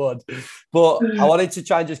knew it would, but I wanted to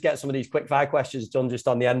try and just get some of these quick fire questions done just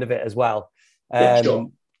on the end of it as well. Sure.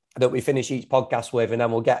 That we finish each podcast with, and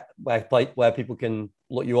then we'll get where people can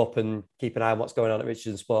look you up and keep an eye on what's going on at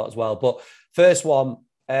Richardson Sport as well. But first one,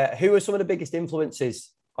 who are some of the biggest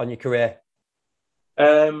influences on your career?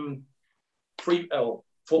 Four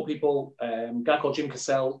people. A guy called Jim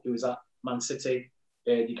Cassell, who was at Man City,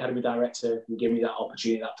 the academy director, who gave me that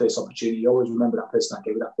opportunity, that first opportunity. You always remember that person that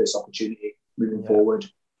gave me that first opportunity moving forward.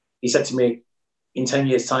 He said to me, in 10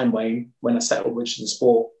 years' time, Wayne, when I set up Richardson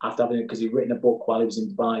Sport, after having it, because he'd written a book while he was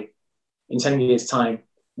in Dubai, in 10 years' time,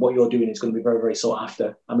 what you're doing is going to be very, very sought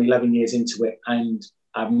after. I'm 11 years into it, and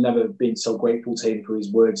I've never been so grateful to him for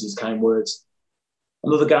his words, his kind words.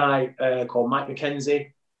 Another guy called Mike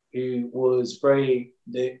McKenzie, who was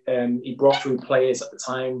he brought through players at the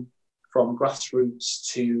time from grassroots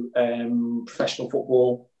to professional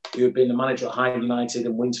football, who had been the manager at Hyde United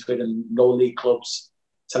and Winterford and lower league clubs,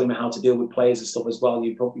 telling me how to deal with players and stuff as well.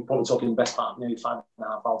 You're probably talking the best part of nearly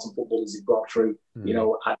 5,500 footballers he brought through, you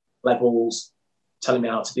know, at levels, telling me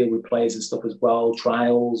how to deal with players and stuff as well,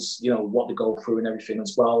 trials, you know, what to go through and everything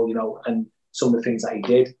as well, you know, and some of the things that he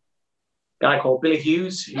did. A guy called Billy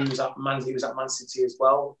Hughes, who was at Man City as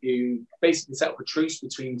well, who basically set up a truce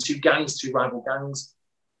between two rival gangs,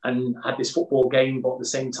 and had this football game, but at the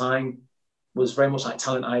same time was very much like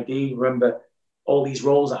talent ID. Remember, all these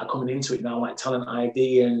roles that are coming into it now, like talent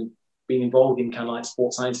ID and being involved in kind of like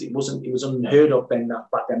sports science, it was unheard of then.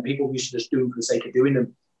 Back then, people used to just do them for the sake of doing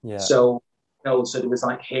them. Yeah. So, you know, so there was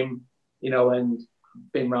like him, you know, and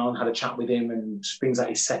been round, had a chat with him, and things that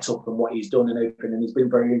he's set up and what he's done and everything. And he's been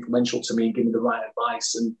very influential to me and giving me the right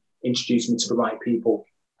advice and introduced me to the right people.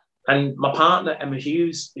 And my partner, Emma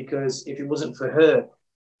Hughes, because if it wasn't for her,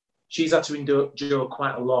 she's had to endure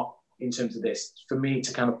quite a lot in terms of this for me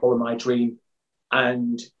to kind of follow my dream.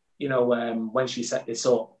 And, you know, when she set this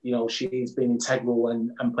up, you know, she's been integral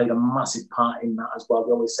and played a massive part in that as well.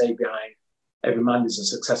 They always say behind every man is a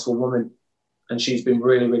successful woman. And she's been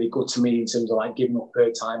really, really good to me in terms of like giving up her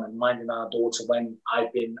time and minding our daughter when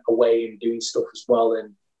I've been away and doing stuff as well,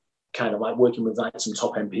 and kind of like working with like some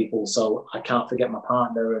top end people. So I can't forget my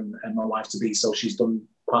partner and my wife to be. So she's done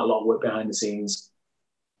quite a lot of work behind the scenes.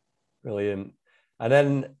 Brilliant. And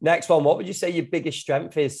then next one, what would you say your biggest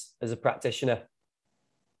strength is as a practitioner?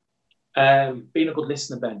 Being a good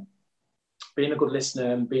listener, Ben. Being a good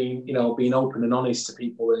listener and being open and honest to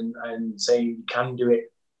people and saying you can do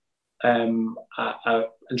it. And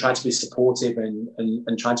try to be supportive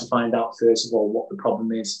and try to find out first of all what the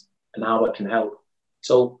problem is and how it can help.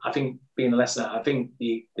 So I think being a listener, I think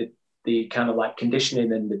the kind of like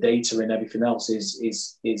conditioning and the data and everything else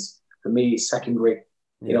is for me is secondary.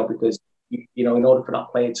 You know, because you know, in order for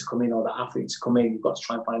that player to come in or that athlete to come in, you've got to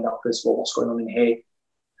try and find out first of all what's going on in here.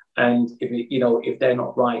 And if they're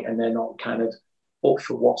not right and they're not kind of up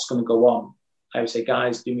for what's going to go on, I would say,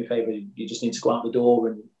 guys, do me a favour. You just need to go out the door,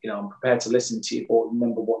 and I'm prepared to listen to you, but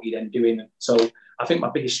remember what you're then doing. So I think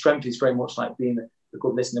my biggest strength is very much like being a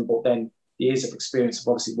good listener, but then the years of experience of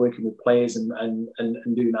obviously working with players and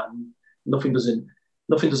doing that. Nothing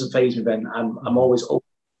doesn't faze me. Then I'm always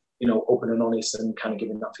open and honest and kind of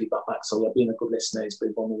giving that feedback back. So yeah, being a good listener has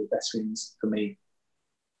been one of the best things for me.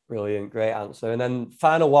 Brilliant, great answer. And then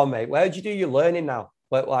final one, mate. Where do you do your learning now?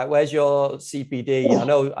 Where's your CPD?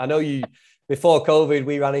 I know you. Before COVID,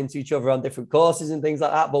 we ran into each other on different courses and things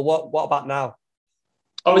like that. But what about now?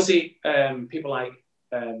 Obviously, people like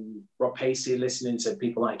Rob Pacey, listening to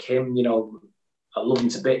people like him, I love him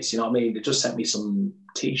to bits. You know what I mean? They just sent me some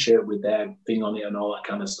T-shirt with their thing on it and all that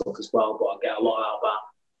kind of stuff as well. But I get a lot out of that.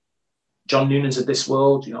 John Noonan's of this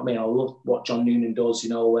world. You know what I mean? I love what John Noonan does.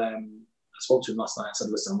 I spoke to him last night. I said,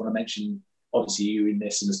 listen, I want to mention obviously you in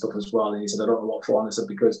this and the stuff as well. And he said, I don't know what for. And I said,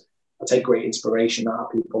 because I take great inspiration out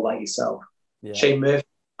of people like yourself. Yeah. Shane Murphy,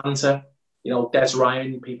 Hunter, Des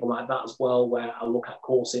Ryan, people like that as well, where I look at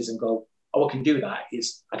courses and go, oh, I can do that.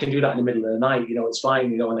 I can do that in the middle of the night. It's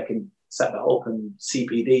fine, and I can set that up and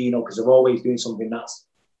CPD, because they're always doing something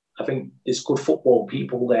I think there's good football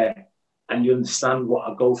people there, and you understand what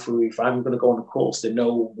I go through. If I'm going to go on a course, they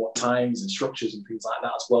know what times and structures and things like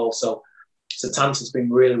that as well. So Tanta's has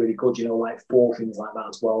been really, really good, like 4 things like that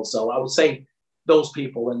as well. So I would say those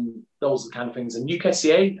people and those are the kind of things. And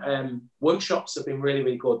UKCA workshops have been really,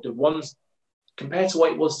 really good. The ones compared to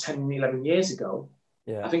what it was 10, 11 years ago,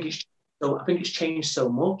 I think it's changed so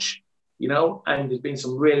much, and there's been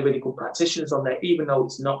some really, really good practitioners on there, even though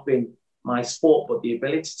it's not been my sport, but the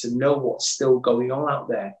ability to know what's still going on out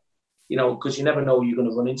there, because you never know who you're going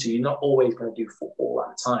to run into. You're not always going to do football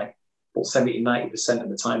at a time, but 70, 90% of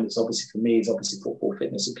the time, it's obviously for me, is obviously football,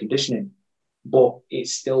 fitness and conditioning. But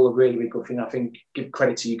it's still a really, really good thing. I think give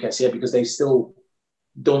credit to UKCA because they've still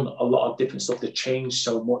done a lot of different stuff. They've changed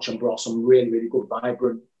so much and brought some really, really good,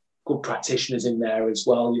 vibrant, good practitioners in there as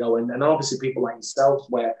well, and obviously people like yourselves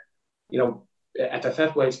where,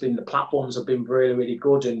 FFF, where it's been, the platforms have been really, really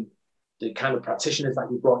good, and the kind of practitioners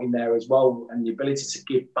that you brought in there as well, and the ability to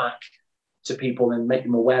give back to people and make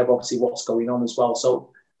them aware of obviously what's going on as well.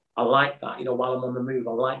 So I like that, while I'm on the move,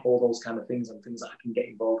 I like all those kind of things and things that I can get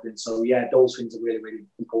involved in. So yeah, those things are really, really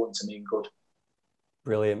important to me and good.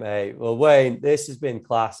 Brilliant, mate. Well, Wayne, this has been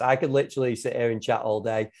class. I could literally sit here and chat all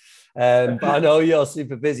day. But I know you're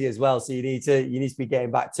super busy as well, so you need to be getting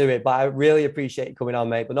back to it. But I really appreciate you coming on,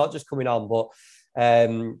 mate. But not just coming on, but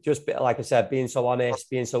just like I said, being so honest,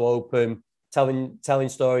 being so open, telling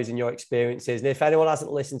stories and your experiences. And if anyone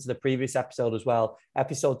hasn't listened to the previous episode as well,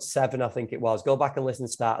 episode 7, I think it was, go back and listen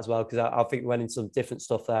to that as well, because I think we went into some different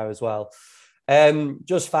stuff there as well.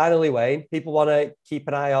 Just finally, Wayne, people want to keep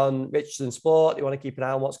an eye on Richardson Sport. You want to keep an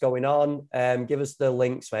eye on what's going on. Give us the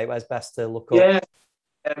links, mate. Where's best to look up? Yeah,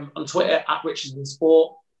 on Twitter at Richardson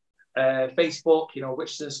Sport, Facebook,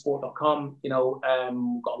 richardssonsport.com.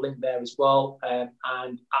 We've got a link there as well, and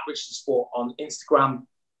at Richardson Sport on Instagram.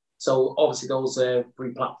 So obviously those are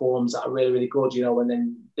 3 platforms that are really, really good. And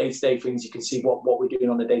then day-to-day things, you can see what we're doing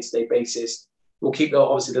on a day-to-day basis. We'll keep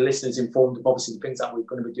obviously the listeners informed of obviously the things that we're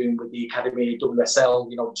going to be doing with the Academy, WSL,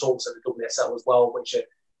 talks at the WSL as well, which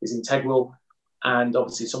is integral. And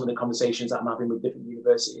obviously some of the conversations that I'm having with different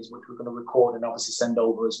universities, which we're going to record and obviously send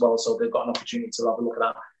over as well. So they've got an opportunity to have a look at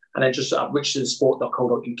that. And then just at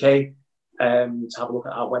richardsport.co.uk to have a look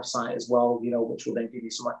at our website as well, which will then give you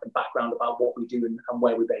some background about what we do and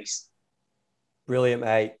where we're based. Brilliant,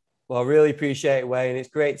 mate. Well, I really appreciate it, Wayne. It's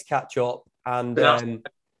great to catch up. And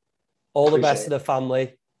all the best to the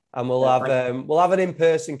family, and we'll have an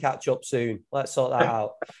in-person catch up soon. Let's sort that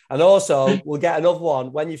out. And also, we'll get another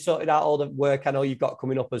one when you've sorted out all the work I know you've got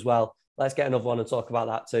coming up as well. Let's get another one and talk about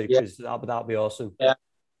that too, because that'll be awesome. Yeah.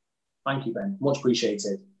 Thank you, Ben. Much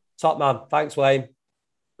appreciated. Top man. Thanks, Wayne.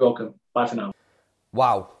 You're welcome. Bye for now.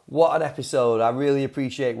 Wow, what an episode. I really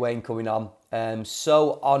appreciate Wayne coming on.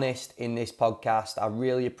 So honest in this podcast. I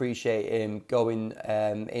really appreciate him going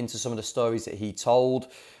into some of the stories that he told.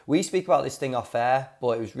 We speak about this thing off air,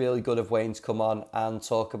 but it was really good of Wayne to come on and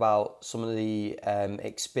talk about some of the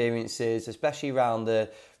experiences, especially around the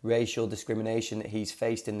racial discrimination that he's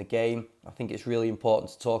faced in the game. I think it's really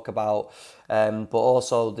important to talk about, but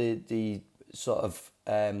also the sort of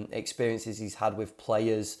experiences he's had with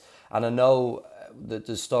players. And I know that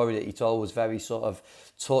the story that he told was very sort of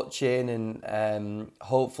touching, and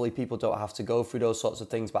hopefully people don't have to go through those sorts of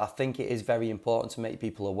things. But I think it is very important to make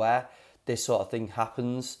people aware this sort of thing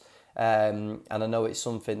happens. And I know it's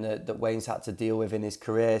something that Wayne's had to deal with in his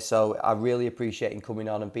career. So I really appreciate him coming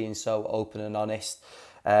on and being so open and honest.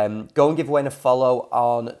 Go and give Wayne a follow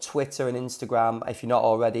on Twitter and Instagram. If you're not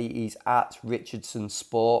already, he's at Richardson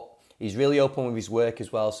Sport. He's really open with his work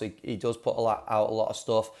as well. So he does put out a lot of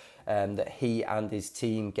stuff that he and his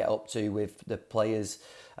team get up to with the players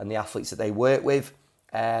and the athletes that they work with.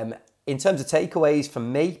 In terms of takeaways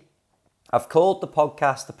from me, I've called the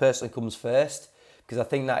podcast The Person Comes First, because I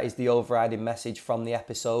think that is the overriding message from the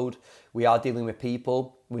episode. We are dealing with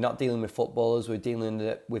people. We're not dealing with footballers. We're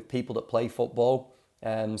dealing with people that play football.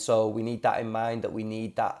 So we need that in mind, that we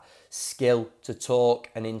need that skill to talk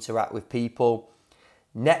and interact with people.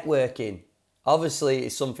 Networking, obviously,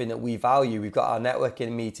 is something that we value. We've got our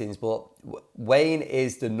networking meetings, but Wayne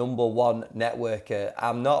is the number one networker.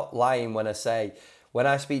 I'm not lying when I say, when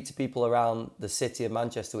I speak to people around the city of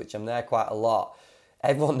Manchester, which I'm there quite a lot,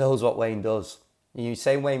 everyone knows what Wayne does. You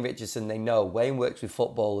say Wayne Richardson, they know. Wayne works with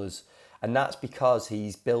footballers, and that's because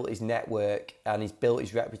he's built his network and he's built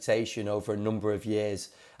his reputation over a number of years.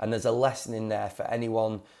 And there's a lesson in there for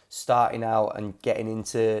anyone starting out and getting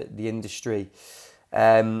into the industry.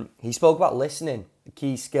 He spoke about listening, a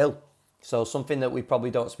key skill. So something that we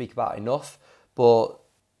probably don't speak about enough, but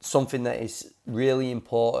something that is really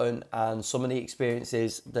important. And some of the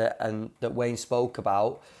experiences that Wayne spoke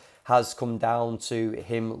about has come down to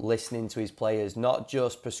him listening to his players, not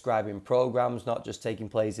just prescribing programs, not just taking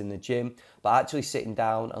players in the gym, but actually sitting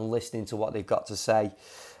down and listening to what they've got to say.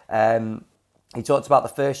 He talked about the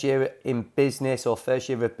first year in business, or first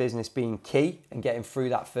year of business, being key and getting through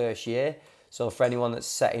that first year. So for anyone that's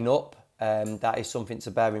setting up, that is something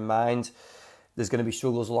to bear in mind. There's going to be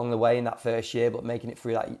struggles along the way in that first year, but making it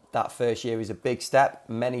through that first year is a big step.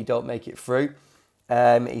 Many don't make it through.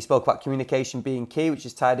 He spoke about communication being key, which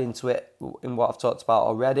is tied into it in what I've talked about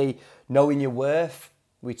already. Knowing your worth,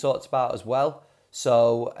 we talked about as well.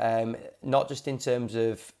 So not just in terms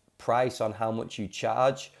of price on how much you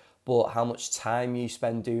charge, but how much time you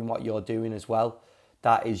spend doing what you're doing as well.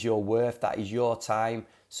 That is your worth, that is your time.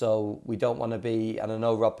 So we don't want to be, and I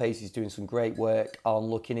know Rob Pacey is doing some great work on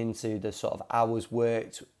looking into the sort of hours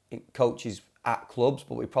worked coaches at clubs,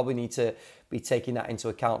 but we probably need to be taking that into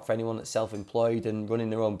account for anyone that's self-employed and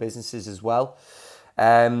running their own businesses as well.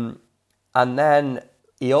 And then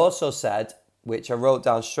he also said, which I wrote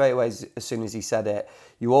down straight away as soon as he said it,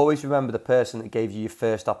 you always remember the person that gave you your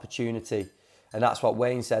first opportunity. And that's what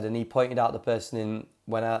Wayne said. And he pointed out the person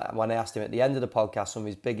when I asked him at the end of the podcast, some of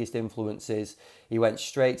his biggest influences, he went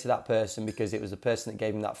straight to that person because it was the person that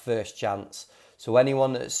gave him that first chance. So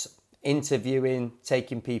anyone that's interviewing,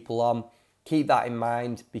 taking people on, keep that in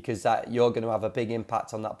mind, because that you're going to have a big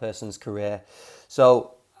impact on that person's career.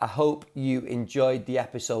 So I hope you enjoyed the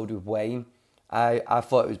episode with Wayne. I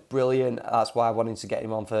thought it was brilliant. That's why I wanted to get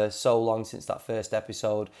him on for so long, since that first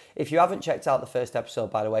episode. If you haven't checked out the first episode,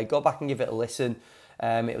 by the way, go back and give it a listen.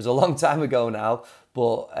 It was a long time ago now,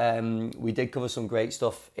 but we did cover some great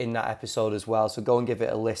stuff in that episode as well. So go and give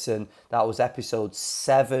it a listen. That was episode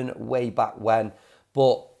 7 way back when.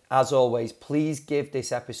 But as always, please give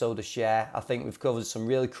this episode a share. I think we've covered some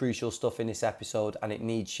really crucial stuff in this episode and it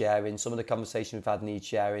needs sharing. Some of the conversation we've had needs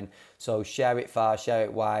sharing. So share it far, share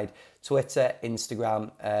it wide. Twitter,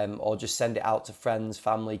 Instagram, or just send it out to friends,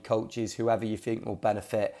 family, coaches, whoever you think will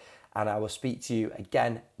benefit. And I will speak to you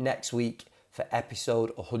again next week for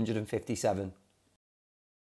episode 157.